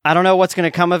 I don't know what's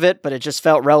going to come of it, but it just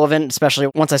felt relevant, especially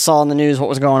once I saw in the news what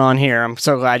was going on here. I'm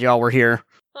so glad y'all were here.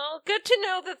 Well, good to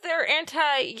know that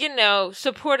they're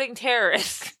supporting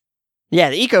terrorists.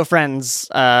 Yeah, the Eco-Friends,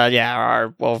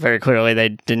 are, well, very clearly they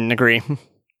didn't agree.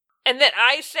 And then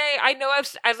I say, I know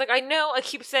I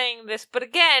keep saying this, but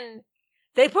again,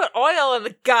 They put oil in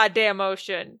the goddamn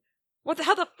ocean.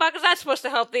 How the fuck is that supposed to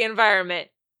help the environment?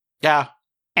 Yeah.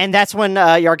 And that's when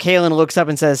Yarkalen looks up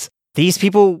and says, these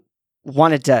people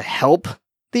wanted to help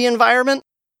the environment?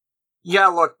 Yeah,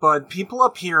 look, bud, people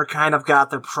up here kind of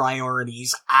got their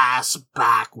priorities ass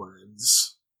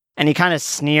backwards. And he kind of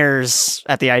sneers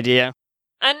at the idea.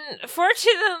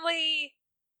 Unfortunately,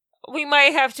 we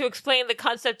might have to explain the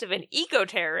concept of an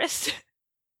eco-terrorist.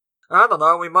 I don't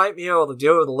know, we might be able to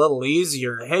do it a little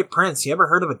easier. Hey, Prince, you ever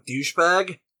heard of a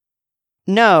douchebag?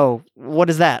 No, what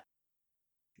is that?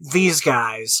 These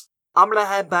guys. I'm gonna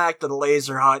head back to the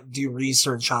laser hut and do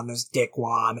research on this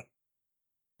dickwad.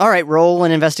 Alright, roll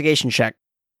an investigation check.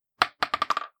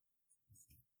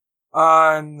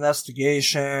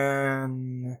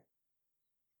 Investigation...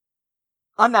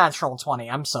 Unnatural 20,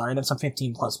 I'm sorry, that's a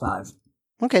 15 plus 5.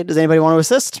 Okay, does anybody want to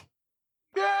assist?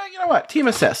 Yeah, you know what? Team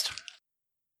assist.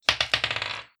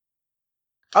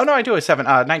 Oh, no, I do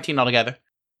a 19 altogether.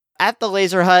 At the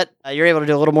laser hut, you're able to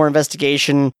do a little more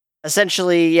investigation.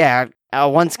 Essentially,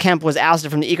 once Kemp was ousted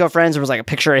from the Eco-Friends, there was like a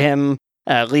picture of him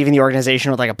leaving the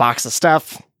organization with like a box of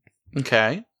stuff.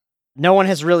 Okay. No one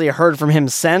has really heard from him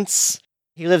since.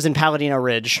 He lives in Palladino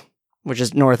Ridge, which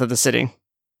is north of the city.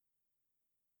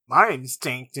 My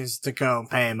instinct is to go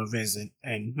pay him a visit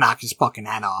and knock his fucking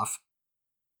head off.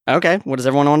 Okay, what does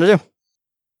everyone want to do?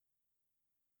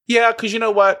 Yeah, because you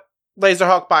know what?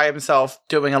 Laserhawk by himself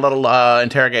doing a little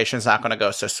interrogation is not going to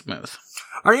go so smooth.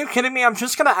 Are you kidding me? I'm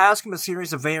just gonna ask him a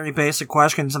series of very basic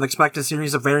questions and expect a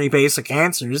series of very basic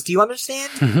answers. Do you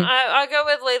understand? I'll go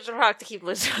with Laserhawk to keep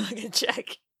Laserhawk in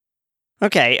check.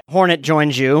 Okay, Hornet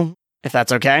joins you, if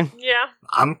that's okay. Yeah.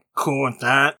 I'm cool with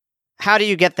that. How do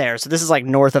you get there? So this is like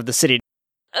north of the city.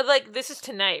 This is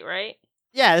tonight, right?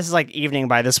 Yeah, this is like evening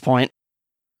by this point.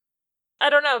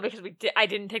 I don't know, because I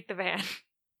didn't take the van.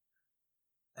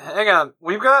 Hang on,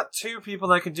 we've got 2 people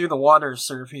that can do the water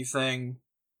surfy thing.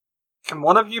 Can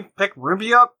one of you pick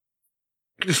Ruby up?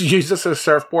 Just use this as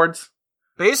surfboards?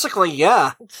 Basically,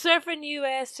 yeah. Surfing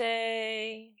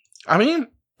USA. I mean,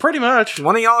 pretty much.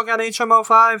 One of y'all got HMO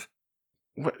 5?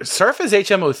 Surf is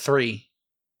HMO 3.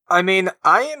 I mean,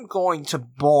 I am going to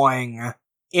boing.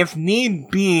 If need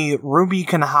be, Ruby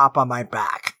can hop on my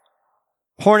back.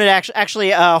 Hornet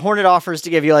Hornet offers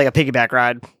to give you like a piggyback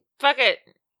ride. Fuck it.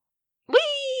 Whee!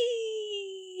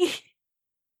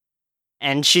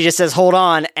 And she just says, hold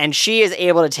on, and she is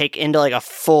able to take into like a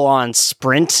full-on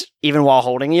sprint, even while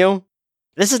holding you.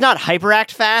 This is not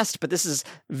hyperact fast, but this is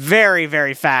very,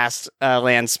 very fast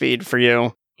land speed for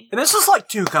you. And this is like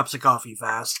 2 cups of coffee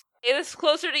fast. Is this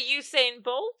closer to Usain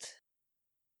Bolt?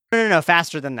 No,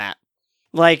 faster than that.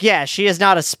 Like, yeah, she is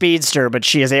not a speedster, but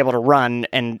she is able to run,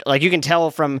 and like you can tell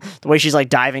from the way she's like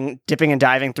dipping and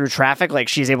diving through traffic, like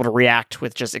she's able to react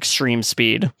with just extreme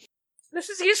speed. This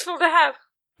is useful to have.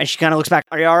 And she kind of looks back,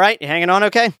 are you alright? You hanging on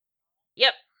okay?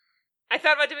 Yep. I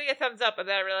thought about doing a thumbs up, but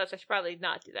then I realized I should probably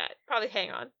not do that. Probably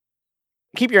hang on.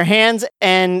 Keep your hands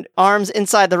and arms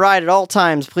inside the ride at all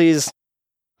times, please.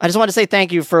 I just want to say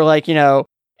thank you for, like,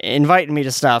 inviting me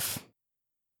to stuff.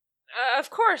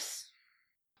 Of course.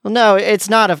 Well, no,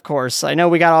 it's not, of course. I know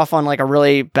we got off on, like, a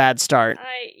really bad start.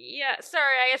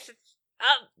 Sorry, I guess it's,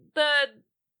 the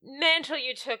mantle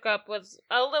you took up was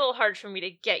a little hard for me to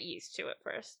get used to at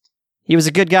first. He was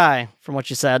a good guy, from what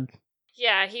you said.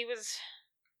 Yeah, he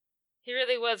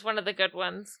really was one of the good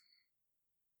ones.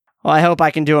 Well, I hope I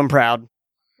can do him proud.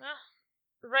 Well,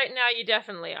 right now you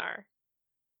definitely are.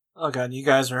 Oh god, you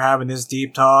guys are having this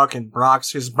deep talk, and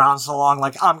Brock's just bouncing along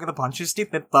like, I'm gonna punch you,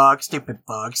 stupid fuck, stupid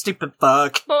fuck, stupid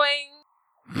fuck.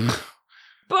 Boing!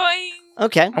 Boing!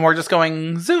 Okay. And we're just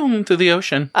going zoom through the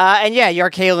ocean. And yeah,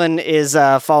 Yarkalen is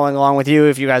following along with you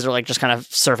if you guys are, like, just kind of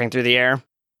surfing through the air.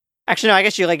 Actually, no, I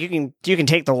guess you can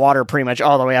take the water pretty much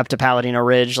all the way up to Palladino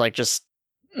Ridge, like, just...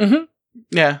 Mm-hmm.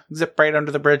 Yeah, zip right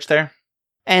under the bridge there.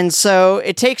 And so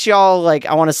it takes y'all, like,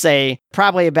 I want to say,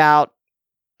 probably about...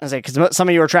 because some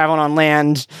of you are traveling on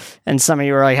land, and some of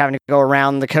you are, like, having to go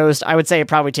around the coast. I would say it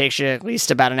probably takes you at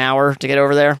least about an hour to get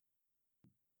over there.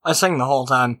 I sang the whole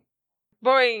time.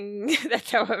 Boing!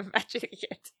 That's how I'm imagining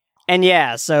it. And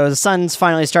yeah, so the sun's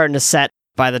finally starting to set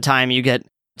by the time you get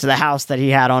to the house that he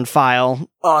had on file.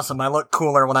 Awesome, I look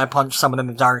cooler when I punch someone in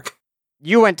the dark.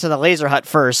 You went to the laser hut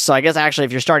first, so I guess actually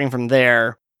if you're starting from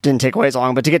there, didn't take quite as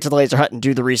long, but to get to the laser hut and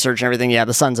do the research and everything, yeah,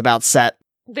 the sun's about set.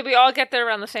 Did we all get there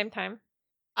around the same time?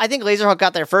 I think Laserhawk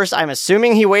got there first. I'm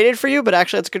assuming he waited for you, but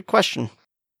actually that's a good question.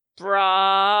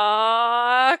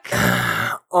 Brock?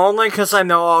 Only because I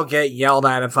know I'll get yelled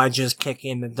at if I just kick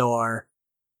in the door.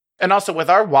 And also, with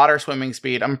our water swimming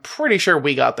speed, I'm pretty sure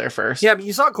we got there first. Yeah, but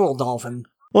you saw Cool Dolphin.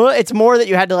 Well, it's more that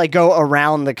you had to, like, go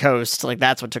around the coast. Like,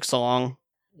 that's what took so long.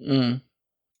 Mm.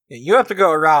 You have to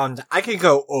go around. I can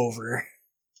go over.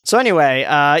 So anyway,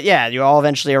 yeah, you all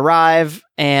eventually arrive,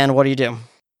 and what do you do?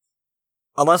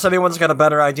 Unless anyone's got a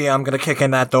better idea, I'm gonna kick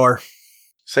in that door.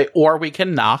 Say, or we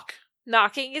can knock.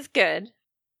 Knocking is good.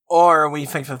 Or we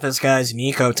think that this guy's an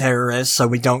eco-terrorist, so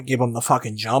we don't give him the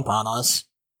fucking jump on us.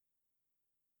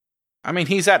 I mean,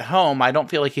 he's at home. I don't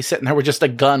feel like he's sitting there with just a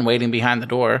gun waiting behind the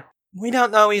door. We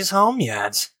don't know he's home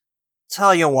yet.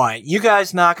 Tell you what, you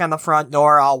guys knock on the front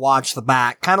door, I'll watch the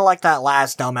back. Kinda like that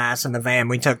last dumbass in the van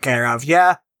we took care of,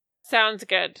 yeah? Sounds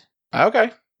good.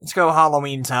 Okay. Let's go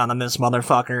Halloween Town on this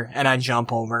motherfucker, and I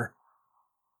jump over.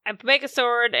 I make a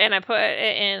sword and I put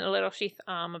it in a little sheath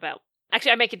on my belt.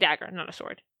 Actually, I make a dagger, not a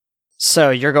sword.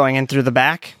 So you're going in through the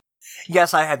back?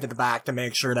 Yes, I head to the back to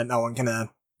make sure that no one can,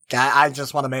 I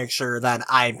just want to make sure that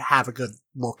I have a good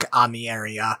look on the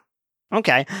area.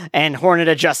 Okay. And Hornet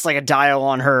adjusts like a dial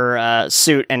on her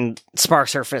suit and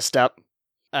sparks her fist up.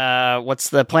 What's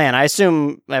the plan? I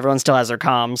assume everyone still has their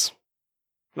comms.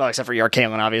 Well, except for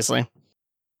Yarkaelin, obviously.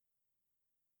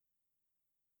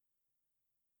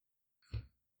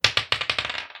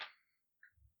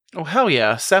 Oh, hell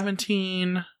yeah.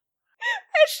 17,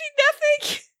 Actually,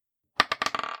 nothing.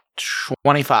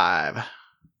 25. 3.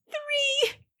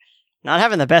 Not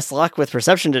having the best luck with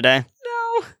perception today.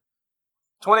 No.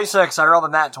 26, I rolled a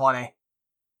nat 20.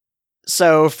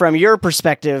 So from your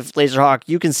perspective, Laserhawk,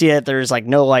 you can see that there's like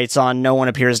no lights on, no one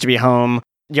appears to be home.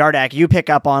 Yardak, you pick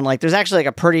up on like there's actually like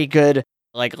a pretty good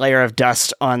like layer of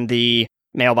dust on the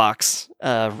mailbox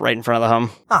right in front of the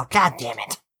home. Oh, god damn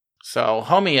it. So,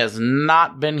 homie has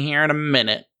not been here in a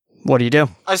minute. What do you do?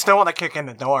 I still want to kick in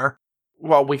the door.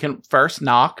 Well, we can first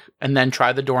knock, and then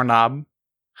try the doorknob,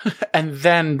 and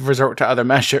then resort to other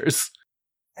measures.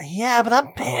 Yeah, but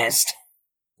I'm pissed.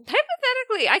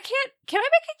 Hypothetically, can I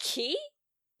make a key?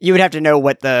 You would have to know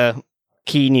what the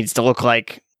key needs to look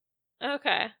like.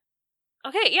 Okay.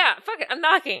 Okay, yeah, fuck it. I'm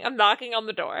knocking on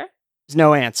the door. There's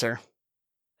no answer.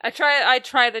 I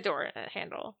try the door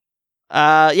handle.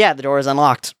 Yeah, the door is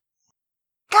unlocked.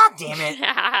 God damn it.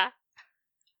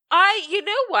 You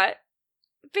know what?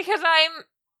 Because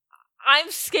I'm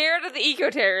scared of the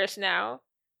eco-terrorists now.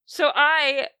 So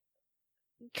I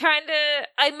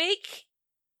make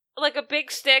like a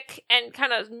big stick and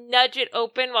kind of nudge it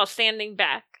open while standing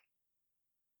back.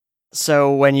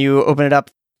 So when you open it up,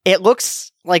 it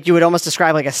looks like you would almost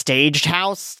describe like a staged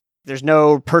house. There's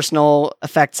no personal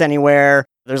effects anywhere.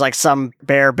 There's like some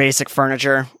bare basic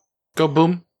furniture. Go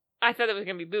boom. I thought it was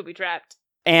going to be booby-trapped.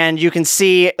 And you can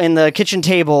see in the kitchen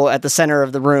table at the center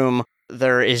of the room,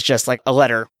 there is just like a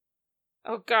letter.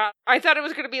 Oh god. I thought it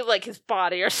was going to be like his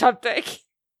body or something.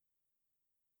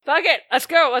 Fuck it. Let's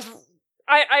go.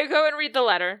 I go and read the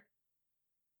letter.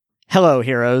 Hello,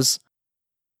 heroes.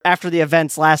 After the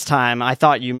events last time, I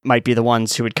thought you might be the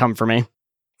ones who would come for me.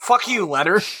 Fuck you,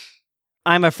 letter.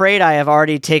 I'm afraid I have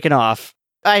already taken off.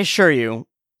 I assure you,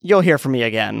 you'll hear from me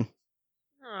again.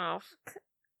 Oh,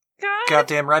 god.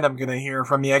 Goddamn right I'm gonna hear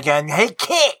from you again. Hey,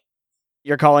 Kit!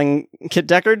 You're calling Kit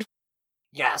Deckard?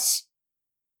 Yes.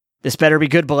 This better be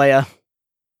good, Balea.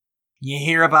 You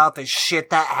hear about the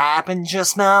shit that happened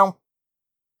just now?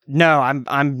 No,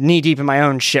 I'm knee-deep in my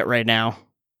own shit right now.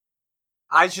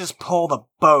 I just pulled a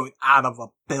boat out of a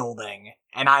building,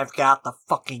 and I've got the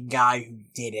fucking guy who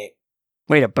did it.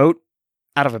 Wait, a boat?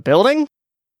 Out of a building?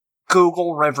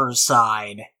 Google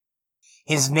Riverside.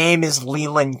 His name is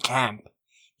Leland Kemp.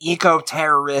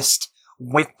 Eco-terrorist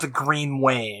with the green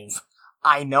wave.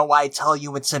 I know I tell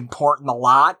you it's important a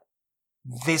lot.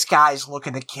 This guy's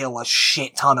looking to kill a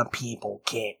shit ton of people,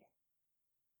 kid.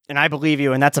 And I believe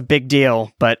you, and that's a big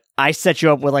deal, but I set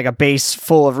you up with like a base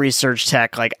full of research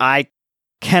tech. Like, I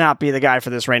cannot be the guy for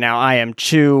this right now.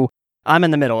 I'm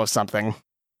in the middle of something.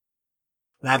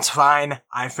 That's fine.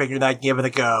 I figured I'd give it a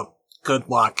go. Good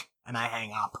luck. And I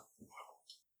hang up.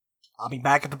 I'll be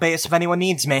back at the base if anyone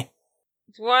needs me.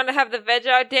 Do you want to have the veg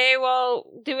out day while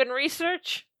doing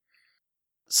research?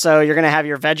 So you're gonna have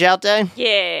your veg out day?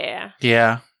 Yeah.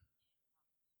 Yeah.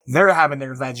 They're having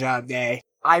their veg out day.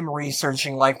 I'm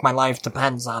researching like my life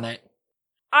depends on it.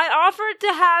 I offered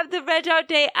to have the veg out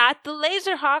day at the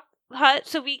Laserhawk hut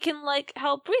so we can, like,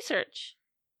 help research.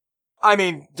 I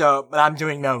mean, but I'm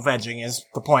doing no vegging is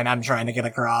the point I'm trying to get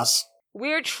across.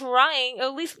 We're trying.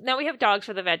 At least now we have dogs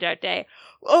for the veg out day.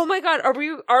 Oh my god,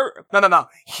 No.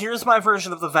 Here's my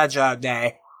version of the veg out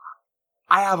day.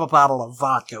 I have a bottle of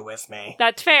vodka with me.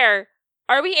 That's fair.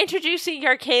 Are we introducing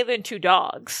Yarkaelin to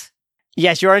dogs?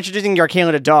 Yes, you are introducing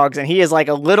Yarkaelin to dogs, and he is like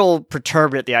a little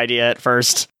perturbed at the idea at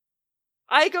first.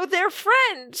 I go, they're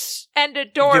friends and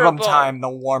adorable. Give them time to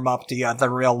warm up to you. They're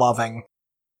real loving.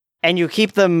 And you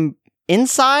keep them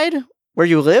inside? Where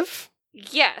you live?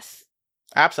 Yes.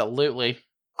 Absolutely.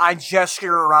 I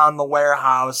gesture around the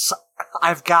warehouse.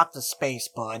 I've got the space,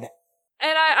 bud.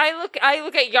 And I look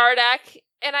at Yardak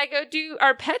and I go,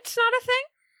 are pets not a thing?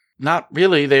 Not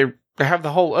really. They have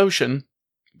the whole ocean.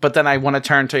 But then I want to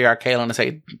turn to Yarkalen and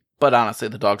say, but honestly,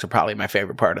 the dogs are probably my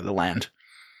favorite part of the land.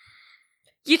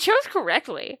 You chose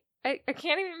correctly. I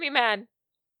can't even be mad.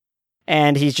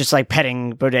 And he's just like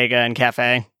petting Bodega and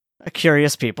Cafe. A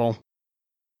curious people.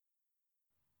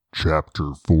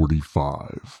 Chapter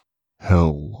 45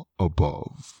 Hell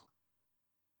Above.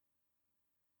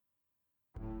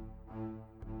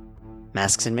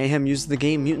 Masks and Mayhem uses the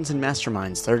game Mutants and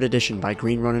Masterminds 3rd edition by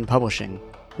Green Ronin Publishing.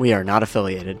 We are not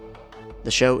affiliated.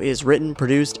 The show is written,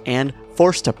 produced, and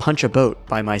forced to punch a boat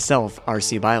by myself,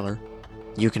 R.C. Byler.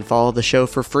 You can follow the show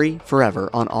for free forever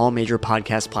on all major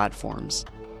podcast platforms.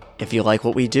 If you like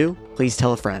what we do, please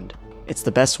tell a friend. It's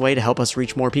the best way to help us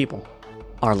reach more people.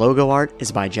 Our logo art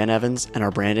is by Jen Evans, and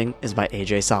our branding is by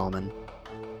AJ Solomon.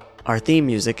 Our theme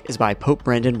music is by Pope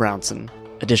Brandon Brownson.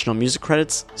 Additional music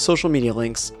credits, social media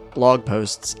links, blog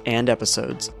posts, and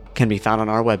episodes can be found on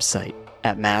our website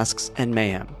at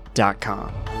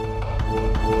masksandmayhem.com.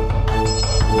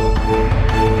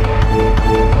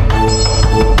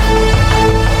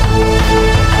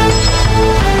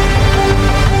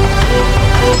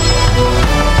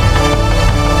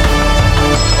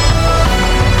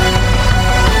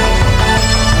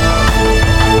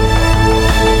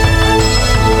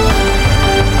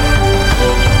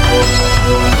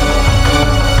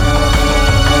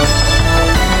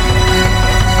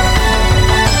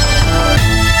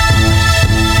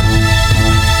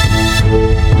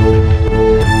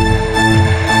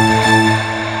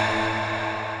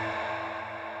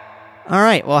 All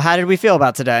right, well, how did we feel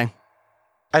about today?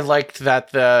 I liked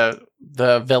that the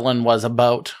villain was a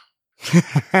boat.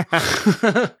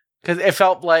 Because it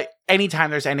felt like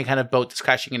anytime there's any kind of boat that's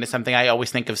crashing into something, I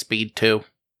always think of Speed 2.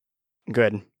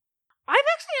 Good. I've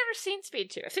actually never seen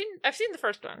Speed 2. I've seen the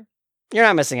first one. You're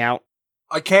not missing out.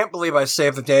 I can't believe I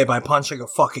saved the day by punching a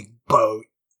fucking boat.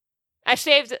 I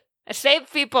saved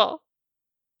people.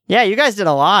 Yeah, you guys did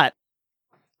a lot.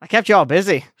 I kept you all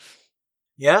busy.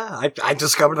 Yeah, I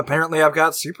discovered apparently I've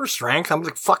got super strength. I'm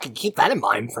gonna fucking keep that in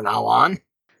mind from now on.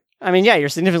 I mean, yeah, you're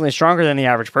significantly stronger than the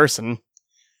average person.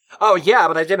 Oh yeah,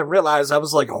 but I didn't realize I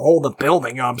was like hold the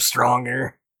building up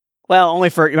stronger. Well,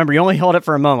 remember, you only held it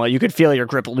for a moment. You could feel your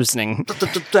grip loosening.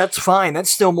 That's fine. That's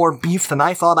still more beef than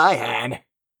I thought I had.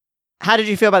 How did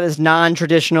you feel about this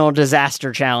non-traditional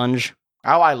disaster challenge?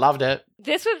 Oh, I loved it.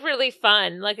 This was really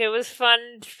fun. Like, it was fun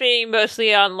being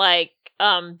mostly on, like,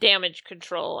 damage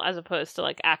control as opposed to,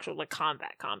 like, actual, like,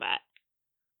 combat.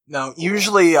 No,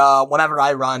 usually, whenever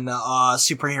I run a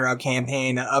superhero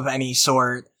campaign of any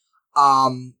sort,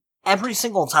 every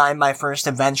single time my first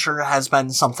adventure has been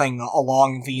something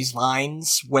along these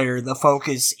lines, where the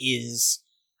focus is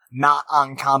not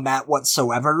on combat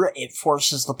whatsoever. It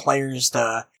forces the players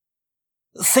to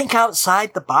think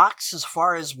outside the box as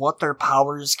far as what their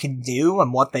powers can do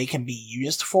and what they can be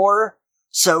used for.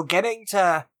 So getting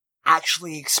to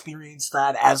actually experience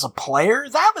that as a player,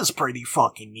 that was pretty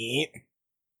fucking neat.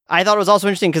 I thought it was also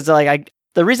interesting because, like,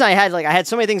 the reason I had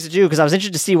so many things to do because I was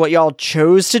interested to see what y'all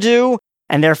chose to do,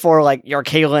 and therefore, like,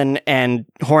 Yarkalen and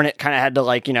Hornet kind of had to,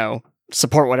 like, you know,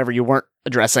 support whatever you weren't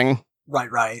addressing.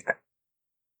 Right.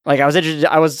 Like, I was interested.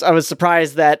 I was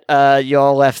surprised that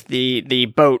y'all left the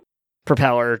boat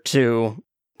propeller to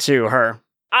her.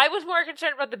 I was more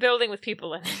concerned about the building with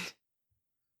people in it.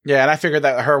 Yeah, and I figured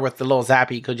that her with the little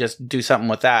zappy could just do something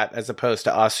with that, as opposed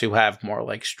to us who have more,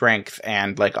 like, strength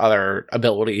and, like, other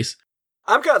abilities.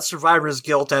 I've got survivor's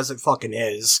guilt as it fucking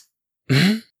is.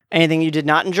 Anything you did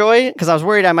not enjoy? Because I was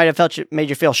worried I might have made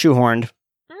you feel shoehorned.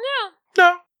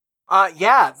 No.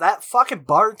 Yeah, that fucking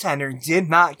bartender did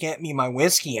not get me my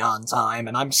whiskey on time,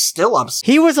 and I'm still upset.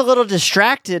 He was a little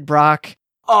distracted, Brock.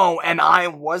 Oh, and I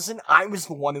wasn't? I was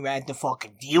the one who had to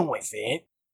fucking deal with it.